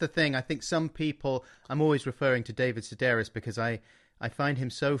 Yeah, that's the thing. I think some people... I'm always referring to David Sedaris because I find him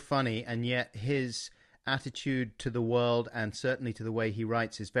so funny, and yet his attitude to the world, and certainly to the way he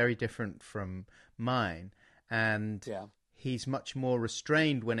writes, is very different from mine. And he's much more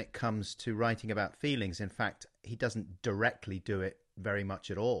restrained when it comes to writing about feelings. In fact, he doesn't directly do it very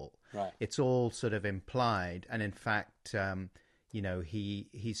much at all. Right. It's all sort of implied. And in fact,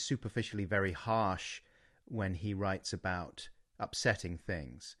 he's superficially very harsh when he writes about upsetting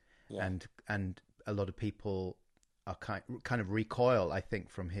things, and a lot of people are kind of recoil, I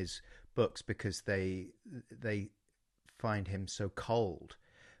think, from his books because they find him so cold.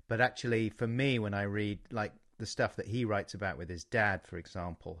 But actually, for me, when I read like the stuff that he writes about with his dad, for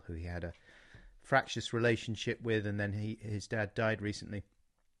example, who he had a fractious relationship with, and then his dad died recently,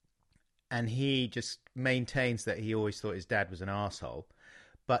 and he just maintains that he always thought his dad was an arsehole.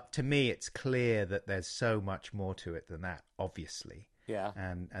 But to me, it's clear that there's so much more to it than that, obviously. Yeah.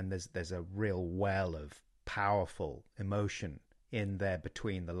 And there's a real well of powerful emotion in there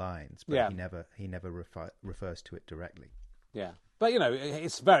between the lines. But he never refers to it directly. Yeah. But,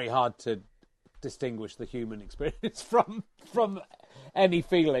 it's very hard to distinguish the human experience from any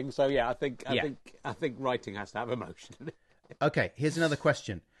feeling. So, I think writing has to have emotion in it. Okay, here's another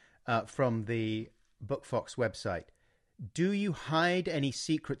question from the BookFox website. Do you hide any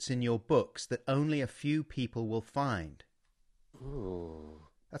secrets in your books that only a few people will find? Ooh.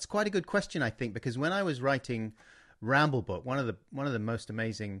 That's quite a good question, I think, because when I was writing Ramble Book, one of the most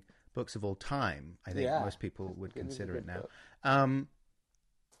amazing books of all time, I think most people would consider it now.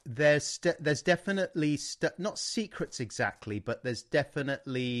 There's definitely not secrets exactly, but there's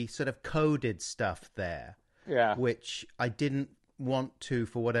definitely sort of coded stuff there, which I didn't want to,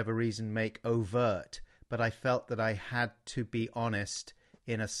 for whatever reason, make overt. But I felt that I had to be honest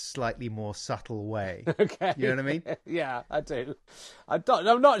in a slightly more subtle way. Okay. You know what I mean? Yeah, I do. I'm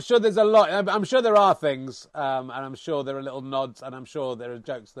not sure there's a lot. I'm sure there are things, and I'm sure there are little nods, and I'm sure there are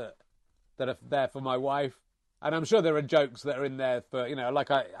jokes that are there for my wife, and I'm sure there are jokes that are in there for,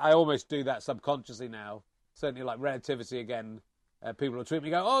 like I almost do that subconsciously now. Certainly, like Relativity again. People will tweet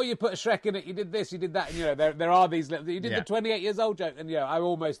me, go, "Oh, you put a Shrek in it. You did this. You did that." And there are these little. You did the 28 years old joke, and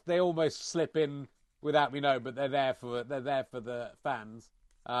they almost slip in without me knowing, but they're there for the fans.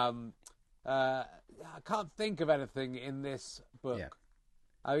 I can't think of anything in this book. Yeah.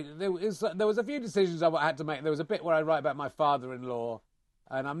 I mean, there was a few decisions I had to make. There was a bit where I write about my father-in-law,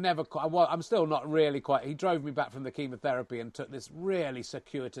 and I'm still not really quite. He drove me back from the chemotherapy and took this really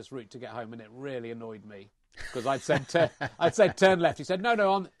circuitous route to get home, and it really annoyed me. Because I'd said turn left. He said no.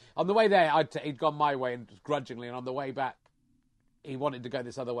 On the way there, he'd gone my way and grudgingly, and on the way back, he wanted to go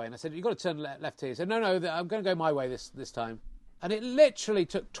this other way. And I said, "You've got to turn left here." He said, "No, I'm going to go my way this time." And it literally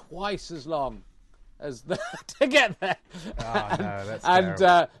took twice as long as to get there. Oh no, that's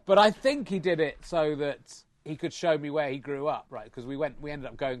terrible. But I think he did it so that he could show me where he grew up, right? Because we ended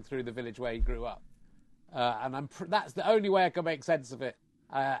up going through the village where he grew up, and that's the only way I can make sense of it.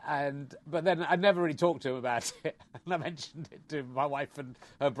 But then I never really talked to him about it. And I mentioned it to my wife and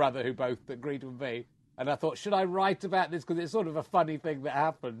her brother, who both agreed with me. And I thought, should I write about this? Because it's sort of a funny thing that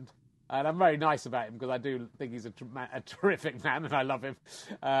happened. And I'm very nice about him because I do think he's a terrific man and I love him.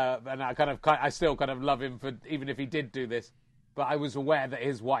 And I still kind of love him for even if he did do this. But I was aware that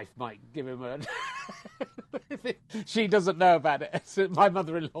his wife might give him a... She doesn't know about it. So my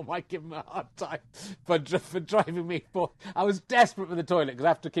mother-in-law might give him a hard time for driving me for... I was desperate for the toilet because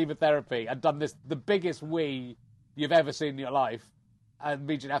after chemotherapy, I'd done the biggest wee you've ever seen in your life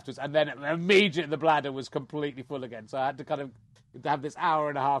immediately afterwards. And then immediately the bladder was completely full again. So I had to kind of have this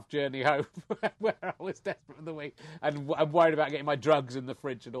hour-and-a-half journey home where I was desperate for the wee and I'm worried about getting my drugs in the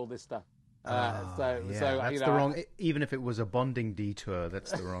fridge and all this stuff. That's the wrong. Even if it was a bonding detour,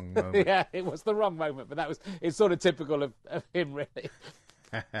 that's the wrong moment. Yeah, it was the wrong moment, but it's sort of typical of him, really.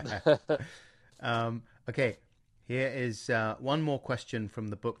 Okay, here is one more question from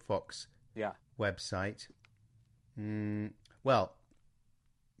the BookFox website. Well,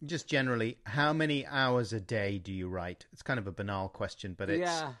 just generally, how many hours a day do you write? It's kind of a banal question, but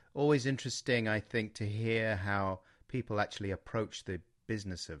it's always interesting, I think, to hear how people actually approach the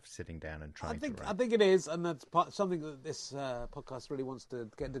business of sitting down and trying to write. I think it is, and that's something that this podcast really wants to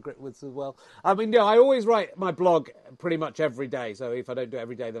get into grip with as well. I mean, I always write my blog pretty much every day, so if I don't do it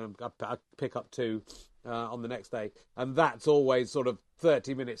every day, then I pick up 2 on the next day, and that's always sort of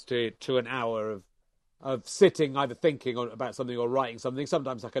 30 minutes to an hour of sitting, either thinking about something or writing something.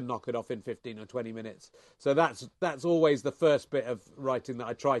 Sometimes I can knock it off in 15 or 20 minutes. So that's always the first bit of writing that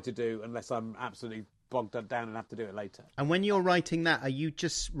I try to do, unless I'm absolutely bogged down and have to do it later. And when you're writing that, are you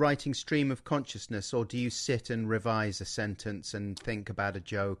just writing stream of consciousness, or do you sit and revise a sentence and think about a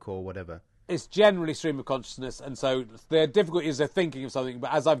joke or whatever? It's generally stream of consciousness, and so the difficulty is thinking of something,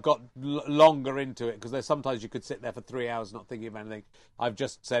 but as I've got longer into it, because there's sometimes you could sit there for 3 hours not thinking of anything, I've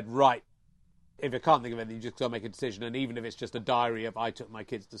just said, right, if you can't think of anything, you just got to make a decision, and even if it's just a diary of I took my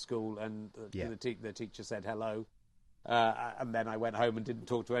kids to school and the teacher said hello, and then I went home and didn't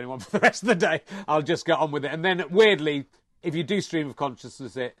talk to anyone for the rest of the day, I'll just get on with it. And then weirdly, if you do stream of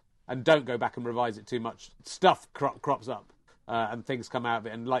consciousness it and don't go back and revise it too much, stuff crops up and things come out of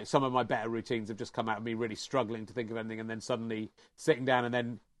it. And like some of my better routines have just come out of me really struggling to think of anything, and then suddenly sitting down, and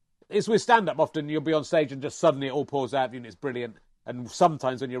then it's with stand-up often you'll be on stage and just suddenly it all pours out of you and it's brilliant. And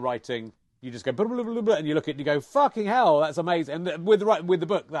sometimes when you're writing, you just go blah, blah, blah, blah, and you look at it and you go, fucking hell, that's amazing. And with the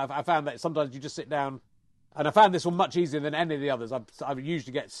book, I found that sometimes you just sit down. And I found this one much easier than any of the others. I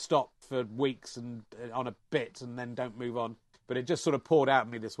usually get stopped for weeks and on a bit and then don't move on. But it just sort of poured out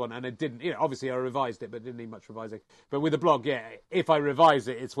of me, this one. And it didn't, obviously I revised it, but it didn't need much revising. But with the blog, if I revise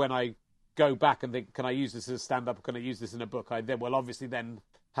it, it's when I go back and think, can I use this as a stand-up or can I use this in a book? I will obviously then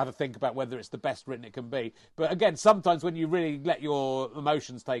have a think about whether it's the best written it can be. But again, sometimes when you really let your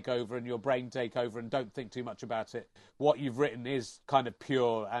emotions take over and your brain take over and don't think too much about it, what you've written is kind of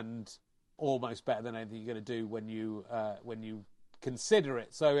pure and almost better than anything you're going to do when you consider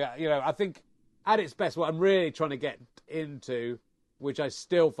it. So I think at its best, what I'm really trying to get into, which I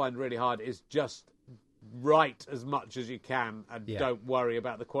still find really hard, is just write as much as you can and don't worry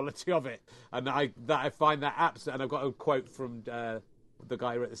about the quality of it. And I find that absolutely. And I've got a quote from the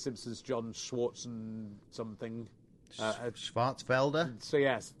guy who wrote The Simpsons, John Schwartz and something. Schwarzfelder. So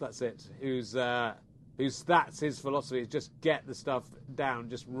yes, that's it. That's his philosophy, is just get the stuff down,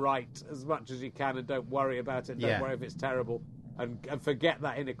 just write as much as you can and don't worry about it, don't worry if it's terrible, and forget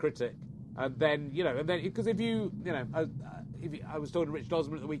that inner critic. And then, because if I was talking to Rich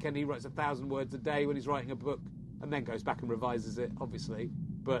Dosman at the weekend, he writes 1,000 words a day when he's writing a book, and then goes back and revises it, obviously.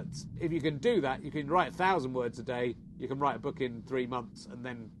 But if you can do that, you can write 1,000 words a day, you can write a book in 3 months, and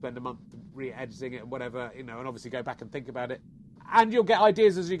then spend a month re-editing it and whatever, and obviously go back and think about it. And you'll get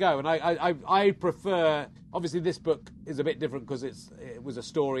ideas as you go. And I prefer, obviously this book is a bit different because it was a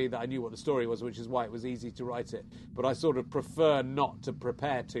story that I knew what the story was, which is why it was easy to write it. But I sort of prefer not to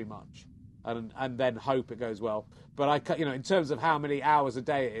prepare too much and then hope it goes well. But in terms of how many hours a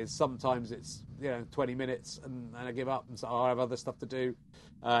day it is, sometimes it's 20 minutes and I give up and so I have other stuff to do.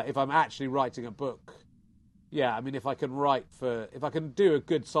 If I'm actually writing a book, yeah, I mean, if I can do a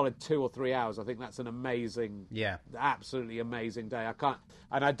good solid 2 or 3 hours, I think that's an amazing, absolutely amazing day.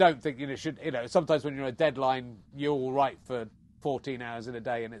 I don't think you should. Sometimes when you're on a deadline, you'll write for 14 hours in a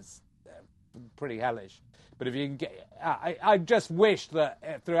day, and it's pretty hellish. But if you can get, I just wish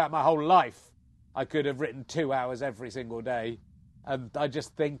that throughout my whole life, I could have written 2 hours every single day, and I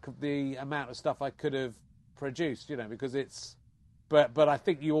just think of the amount of stuff I could have produced, because it's. But I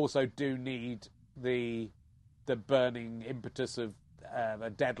think you also do need the burning impetus of a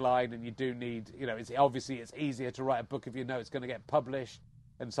deadline, and you do need, it's easier to write a book if you know it's going to get published,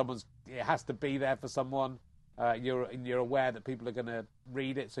 and it has to be there for someone. You're aware that people are going to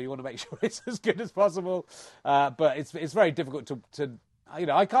read it, so you want to make sure it's as good as possible. But it's very difficult to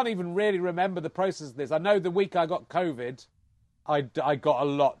I can't even really remember the process of this. I know the week I got COVID, I got a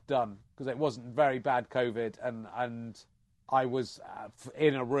lot done because it wasn't very bad COVID, and I was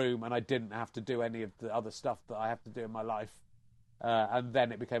in a room and I didn't have to do any of the other stuff that I have to do in my life. And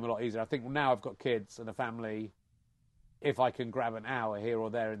then it became a lot easier. I think now I've got kids and a family, if I can grab an hour here or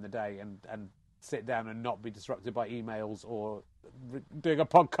there in the day and sit down and not be disrupted by emails or doing a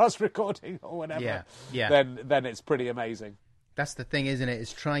podcast recording or whatever, then it's pretty amazing. That's the thing, isn't it?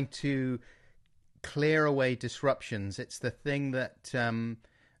 It's trying to clear away disruptions. It's the thing that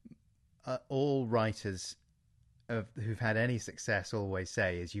all writers who've had any success always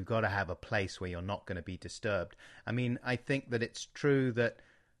say is you've got to have a place where you're not going to be disturbed. I mean, I think that it's true that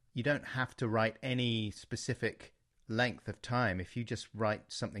you don't have to write any specific length of time. If you just write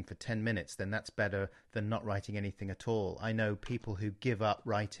something for 10 minutes, then that's better than not writing anything at all. I know people who give up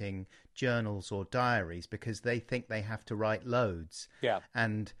writing journals or diaries because they think they have to write loads. Yeah.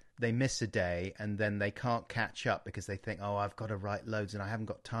 And they miss a day and then they can't catch up because they think, oh, I've got to write loads and I haven't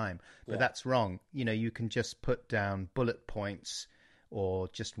got time. But that's wrong. You can just put down bullet points or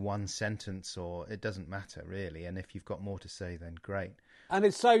just one sentence, or it doesn't matter really. And if you've got more to say, then great. And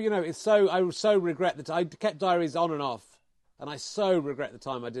it's so, I so regret that I kept diaries on and off, and I so regret the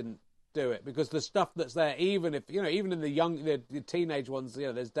time I didn't do it, because the stuff that's there, even if, even in the teenage ones,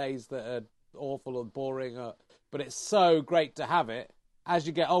 there's days that are awful or boring, but it's so great to have it. As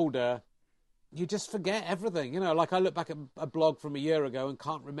you get older, you just forget everything. Like I look back at a blog from a year ago and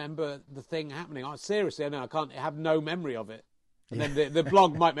can't remember the thing happening. Seriously, I know I have no memory of it. And then the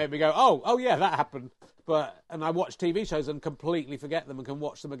blog might make me go, oh yeah, that happened. And I watch TV shows and completely forget them and can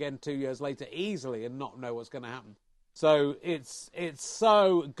watch them again 2 years later easily and not know what's going to happen. So it's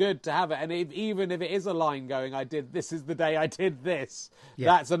so good to have it. And even if it is a line going, this is the day I did this,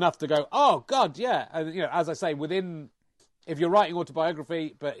 that's enough to go, oh God, yeah. And, as I say, if you're writing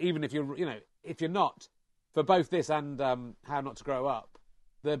autobiography, but even if you're not, for both this and How Not to Grow Up,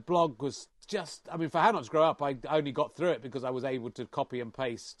 the blog was just, for How Not to Grow Up, I only got through it because I was able to copy and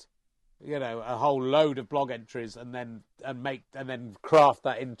paste, a whole load of blog entries and then craft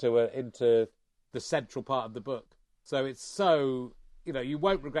that into the central part of the book. So it's so, you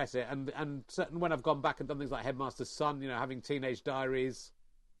won't regret it. And certainly when I've gone back and done things like Headmaster's Son, having teenage diaries,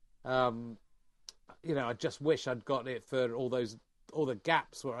 I just wish I'd got it for all the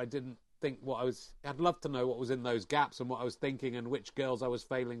gaps where I didn't think I'd love to know what was in those gaps and what I was thinking and which girls I was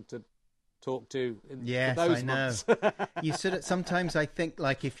failing to talk to in those months. You said it sometimes. I think,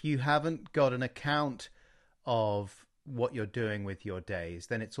 like, if you haven't got an account of what you're doing with your days,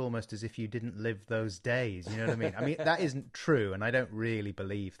 then it's almost as if you didn't live those days. You know what I mean? That isn't true, and I don't really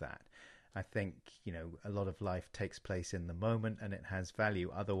believe that. I think, a lot of life takes place in the moment and it has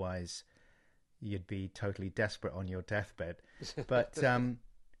value. Otherwise, you'd be totally desperate on your deathbed. But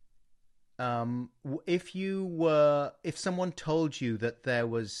if someone told you that there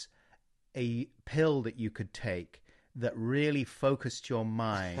was a pill that you could take that really focused your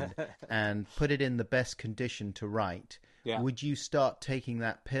mind and put it in the best condition to write, would you start taking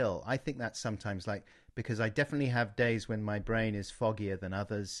that pill? I think that's sometimes because I definitely have days when my brain is foggier than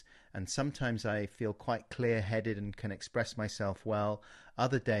others, and sometimes I feel quite clear-headed and can express myself well.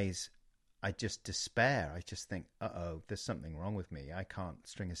 Other days I just despair. I just think, uh-oh, there's something wrong with me. I can't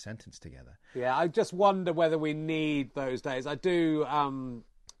string a sentence together. Yeah, I just wonder whether we need those days. I do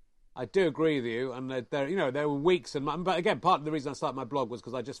agree with you, and there were weeks, but again, part of the reason I started my blog was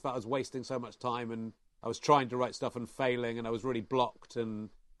because I just felt I was wasting so much time, and I was trying to write stuff and failing, and I was really blocked, and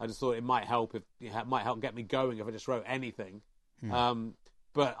I just thought it might help get me going if I just wrote anything.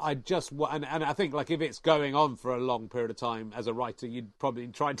 But I just and I think like if it's going on for a long period of time as a writer, you'd probably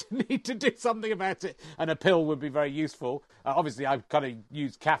need to do something about it, and a pill would be very useful. Obviously, I've kind of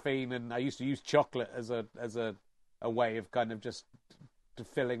used caffeine, and I used to use chocolate as a way of kind of just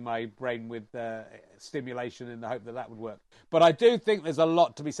filling my brain with stimulation in the hope that would work. But I do think there's a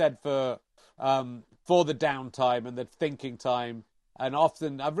lot to be said for the downtime and the thinking time. And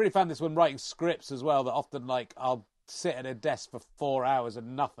often, I've really found this when writing scripts as well, that often like I'll sit at a desk for 4 hours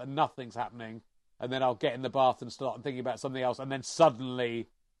and nothing's happening, and then I'll get in the bath and start thinking about something else, and then suddenly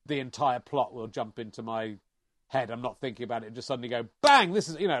the entire plot will jump into my head. I'm not thinking about it, and just suddenly go bang. This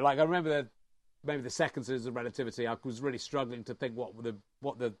is like I remember maybe the second season of Relativity. I was really struggling to think what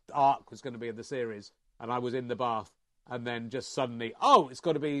the arc was going to be of the series, and I was in the bath, and then just suddenly, it's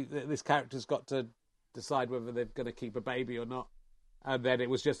got to be this character's got to decide whether they're going to keep a baby or not. And then it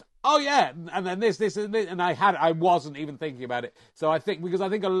was just, and then this, and I wasn't even thinking about it. So I think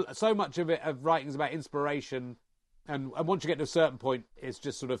so much of writing is about inspiration, and once you get to a certain point, it's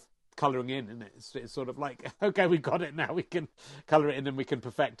just sort of colouring in, and it's sort of like, okay, we've got it now. We can colour it in, and we can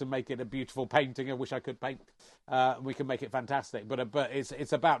perfect and make it a beautiful painting. I wish I could paint. We can make it fantastic, but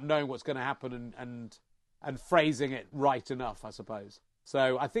it's about knowing what's going to happen and phrasing it right enough, I suppose.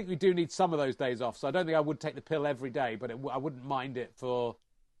 So I think we do need some of those days off. So I don't think I would take the pill every day, but I wouldn't mind it for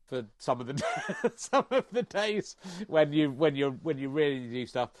some of the days when you really do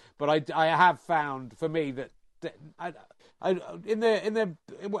stuff. But I have found for me that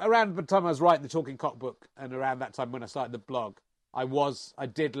around the time I was writing the Talking Cock book, and around that time when I started the blog, I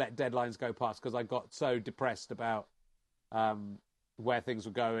did let deadlines go past because I got so depressed about where things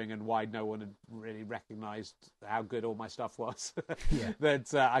were going and why no one had really recognised how good all my stuff was.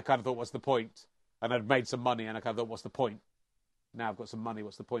 That I kind of thought, what's the point? And I'd made some money, and I kind of thought, what's the point? Now I've got some money,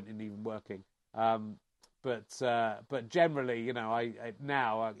 what's the point in even working? But generally, you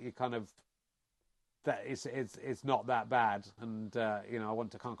kind of that it's not that bad, and I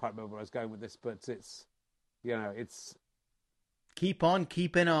can't quite remember where I was going with this, but it's keep on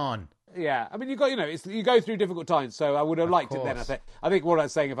keeping on. Yeah, I mean, you go through difficult times, so I would have liked it then. I think what I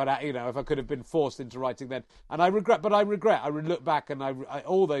was saying, if I could have been forced into writing then, and I regret. I look back, and I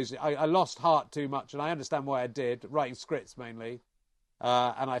lost heart too much, and I understand why I did, writing scripts mainly,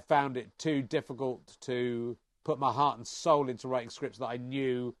 and I found it too difficult to put my heart and soul into writing scripts that I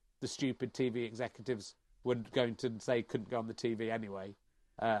knew the stupid TV executives were going to say couldn't go on the TV anyway,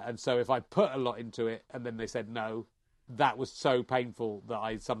 and so if I put a lot into it, and then they said no. That was so painful that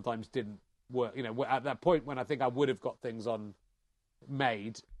I sometimes didn't work. At that point when I think I would have got things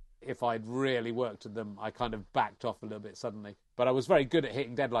made, if I'd really worked at them, I kind of backed off a little bit suddenly. But I was very good at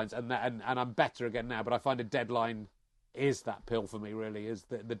hitting deadlines, and I'm better again now. But I find a deadline is that pill for me. Really, is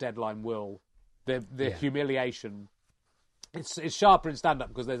the deadline the humiliation. It's sharper in stand up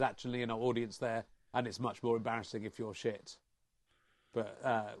because there's actually an audience there, and it's much more embarrassing if you're shit. But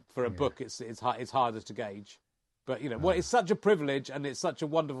for a book, it's harder to gauge. But it's such a privilege, and it's such a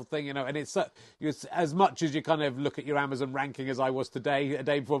wonderful thing, and it's as much as you kind of look at your Amazon ranking as I was today, a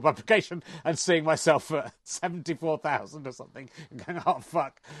day before publication, and seeing myself at 74,000 or something, and going, oh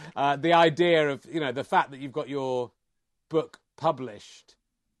fuck. The idea of the fact that you've got your book published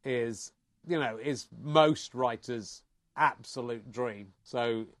is most writers' absolute dream.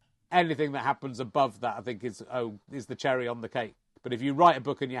 So anything that happens above that, I think, is the cherry on the cake. But if you write a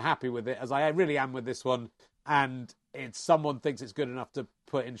book and you're happy with it, as I really am with this one, and someone thinks it's good enough to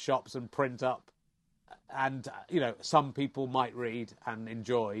put in shops and print up, and some people might read and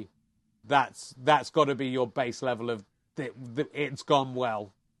enjoy, that's got to be your base level of it's gone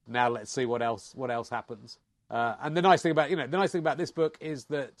well. Now let's see what else happens. And the nice thing about this book is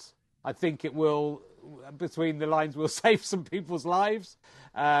that I think it will, between the lines, will save some people's lives,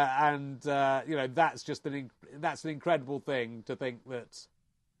 and that's just that's an incredible thing to think that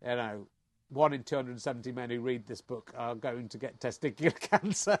 1 in 270 men who read this book are going to get testicular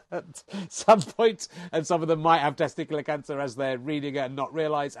cancer at some point, and some of them might have testicular cancer as they're reading it and not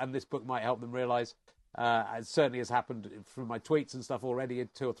realise, and this book might help them realise. It certainly has happened from my tweets and stuff already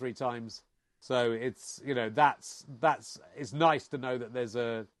 2 or 3 times. So it's it's nice to know that there's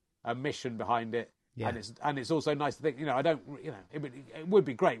a mission behind it, and it's also nice to think it would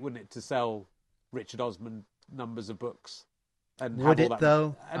be great, wouldn't it, to sell Richard Osman numbers of books. and Would have all it, that,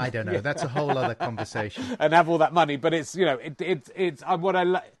 though? and, I don't know. That's a whole other conversation. And have all that money, but it's what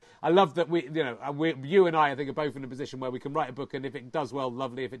I love that you and I think are both in a position where we can write a book, and if it does well,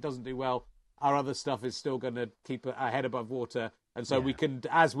 lovely. If it doesn't do well, our other stuff is still going to keep our head above water, and so we can,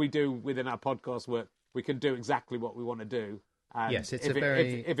 as we do within our podcast work, we can do exactly what we want to do. And yes, it's if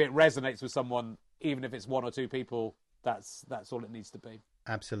it resonates with someone, even if it's one or two people, that's all it needs to be.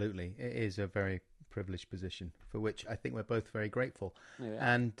 Absolutely, it is a very privileged position for which I think we're both very grateful.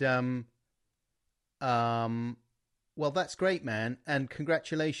 Yeah. And well, that's great, man, and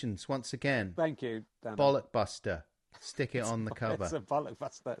congratulations once again. Thank you, Dan. Bollock Buster. Stick it on the cover. It's a bollock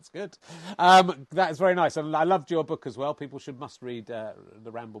buster. That's good. That's very nice. And I loved your book as well. People must read the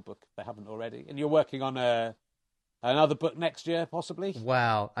Ramble book if they haven't already. And you're working on another book next year, possibly?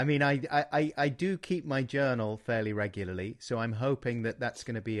 Wow. I mean, I do keep my journal fairly regularly, so I'm hoping that that's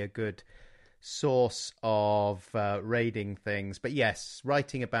going to be a good source of raiding things. But yes,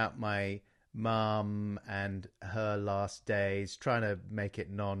 writing about my mum and her last days, trying to make it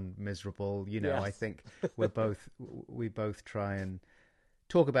non-miserable. Yes. I think we both try and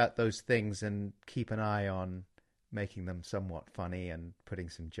talk about those things and keep an eye on making them somewhat funny and putting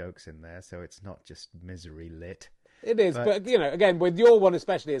some jokes in there, so it's not just misery lit. It is, but again, with your one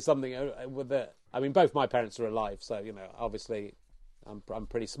especially, it's something I mean, both my parents are alive, so obviously, I'm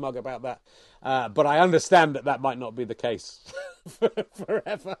pretty smug about that. But I understand that might not be the case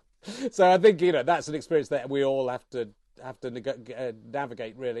forever. So I think that's an experience that we all have to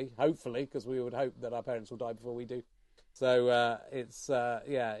navigate, really. Hopefully, because we would hope that our parents will die before we do. So it's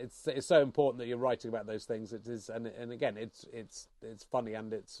so important that you're writing about those things. It is, and again, it's funny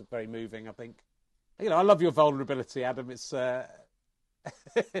and it's very moving. I think. I love your vulnerability, Adam. It's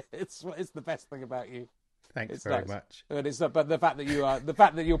it's the best thing about you. Thanks very much. But the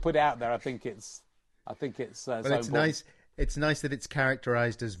fact that you'll put it out there, I think it's Well, so it's important. nice. It's nice that it's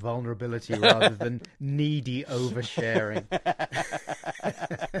characterized as vulnerability rather than needy oversharing.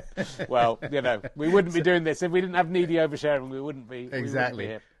 Well, we wouldn't be doing this if we didn't have needy oversharing. We wouldn't be Exactly. We wouldn't be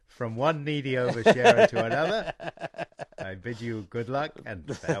here. From one needy oversharer to another, I bid you good luck and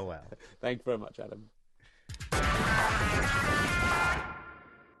farewell. Thank you very much, Adam.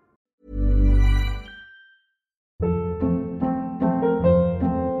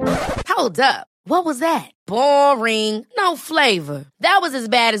 Hold up. What was that? Boring. No flavor. That was as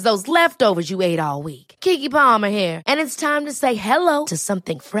bad as those leftovers you ate all week. Keke Palmer here, and it's time to say hello to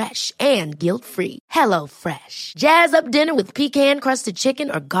something fresh and guilt-free. Hello Fresh. Jazz up dinner with pecan-crusted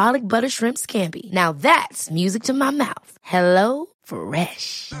chicken or garlic butter shrimp scampi. Now that's music to my mouth. Hello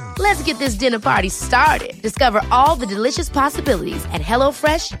Fresh. Let's get this dinner party started. Discover all the delicious possibilities at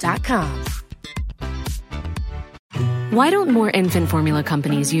HelloFresh.com. Why don't more infant formula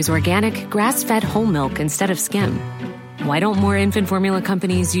companies use organic, grass-fed whole milk instead of skim? Why don't more infant formula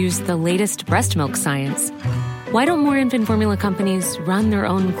companies use the latest breast milk science? Why don't more infant formula companies run their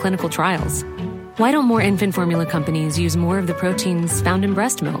own clinical trials? Why don't more infant formula companies use more of the proteins found in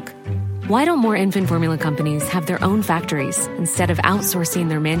breast milk? Why don't more infant formula companies have their own factories instead of outsourcing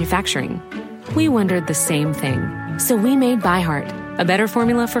their manufacturing? We wondered the same thing. So we made ByHeart, a better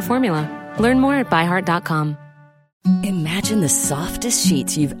formula for formula. Learn more at byheart.com. Imagine the softest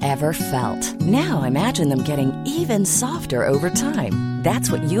sheets you've ever felt. Now imagine them getting even softer over time.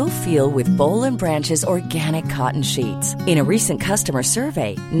 That's what you'll feel with Boll & Branch's organic cotton sheets. In a recent customer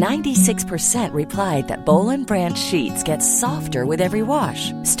survey, 96% replied that Boll & Branch sheets get softer with every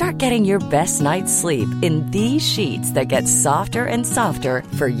wash. Start getting your best night's sleep in these sheets that get softer and softer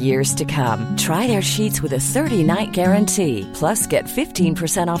for years to come. Try their sheets with a 30-night guarantee. Plus, get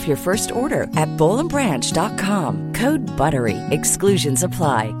 15% off your first order at bollandbranch.com. Code BUTTERY. Exclusions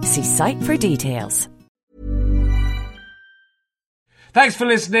apply. See site for details. Thanks for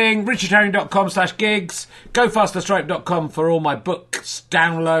listening. richardherring.com/gigs. GoFasterStripe.com for all my books,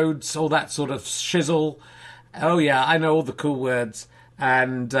 downloads, all that sort of shizzle. Oh yeah, I know all the cool words.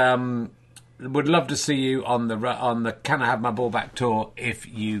 And would love to see you on the Can I Have My Ball Back tour if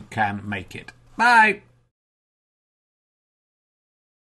you can make it. Bye.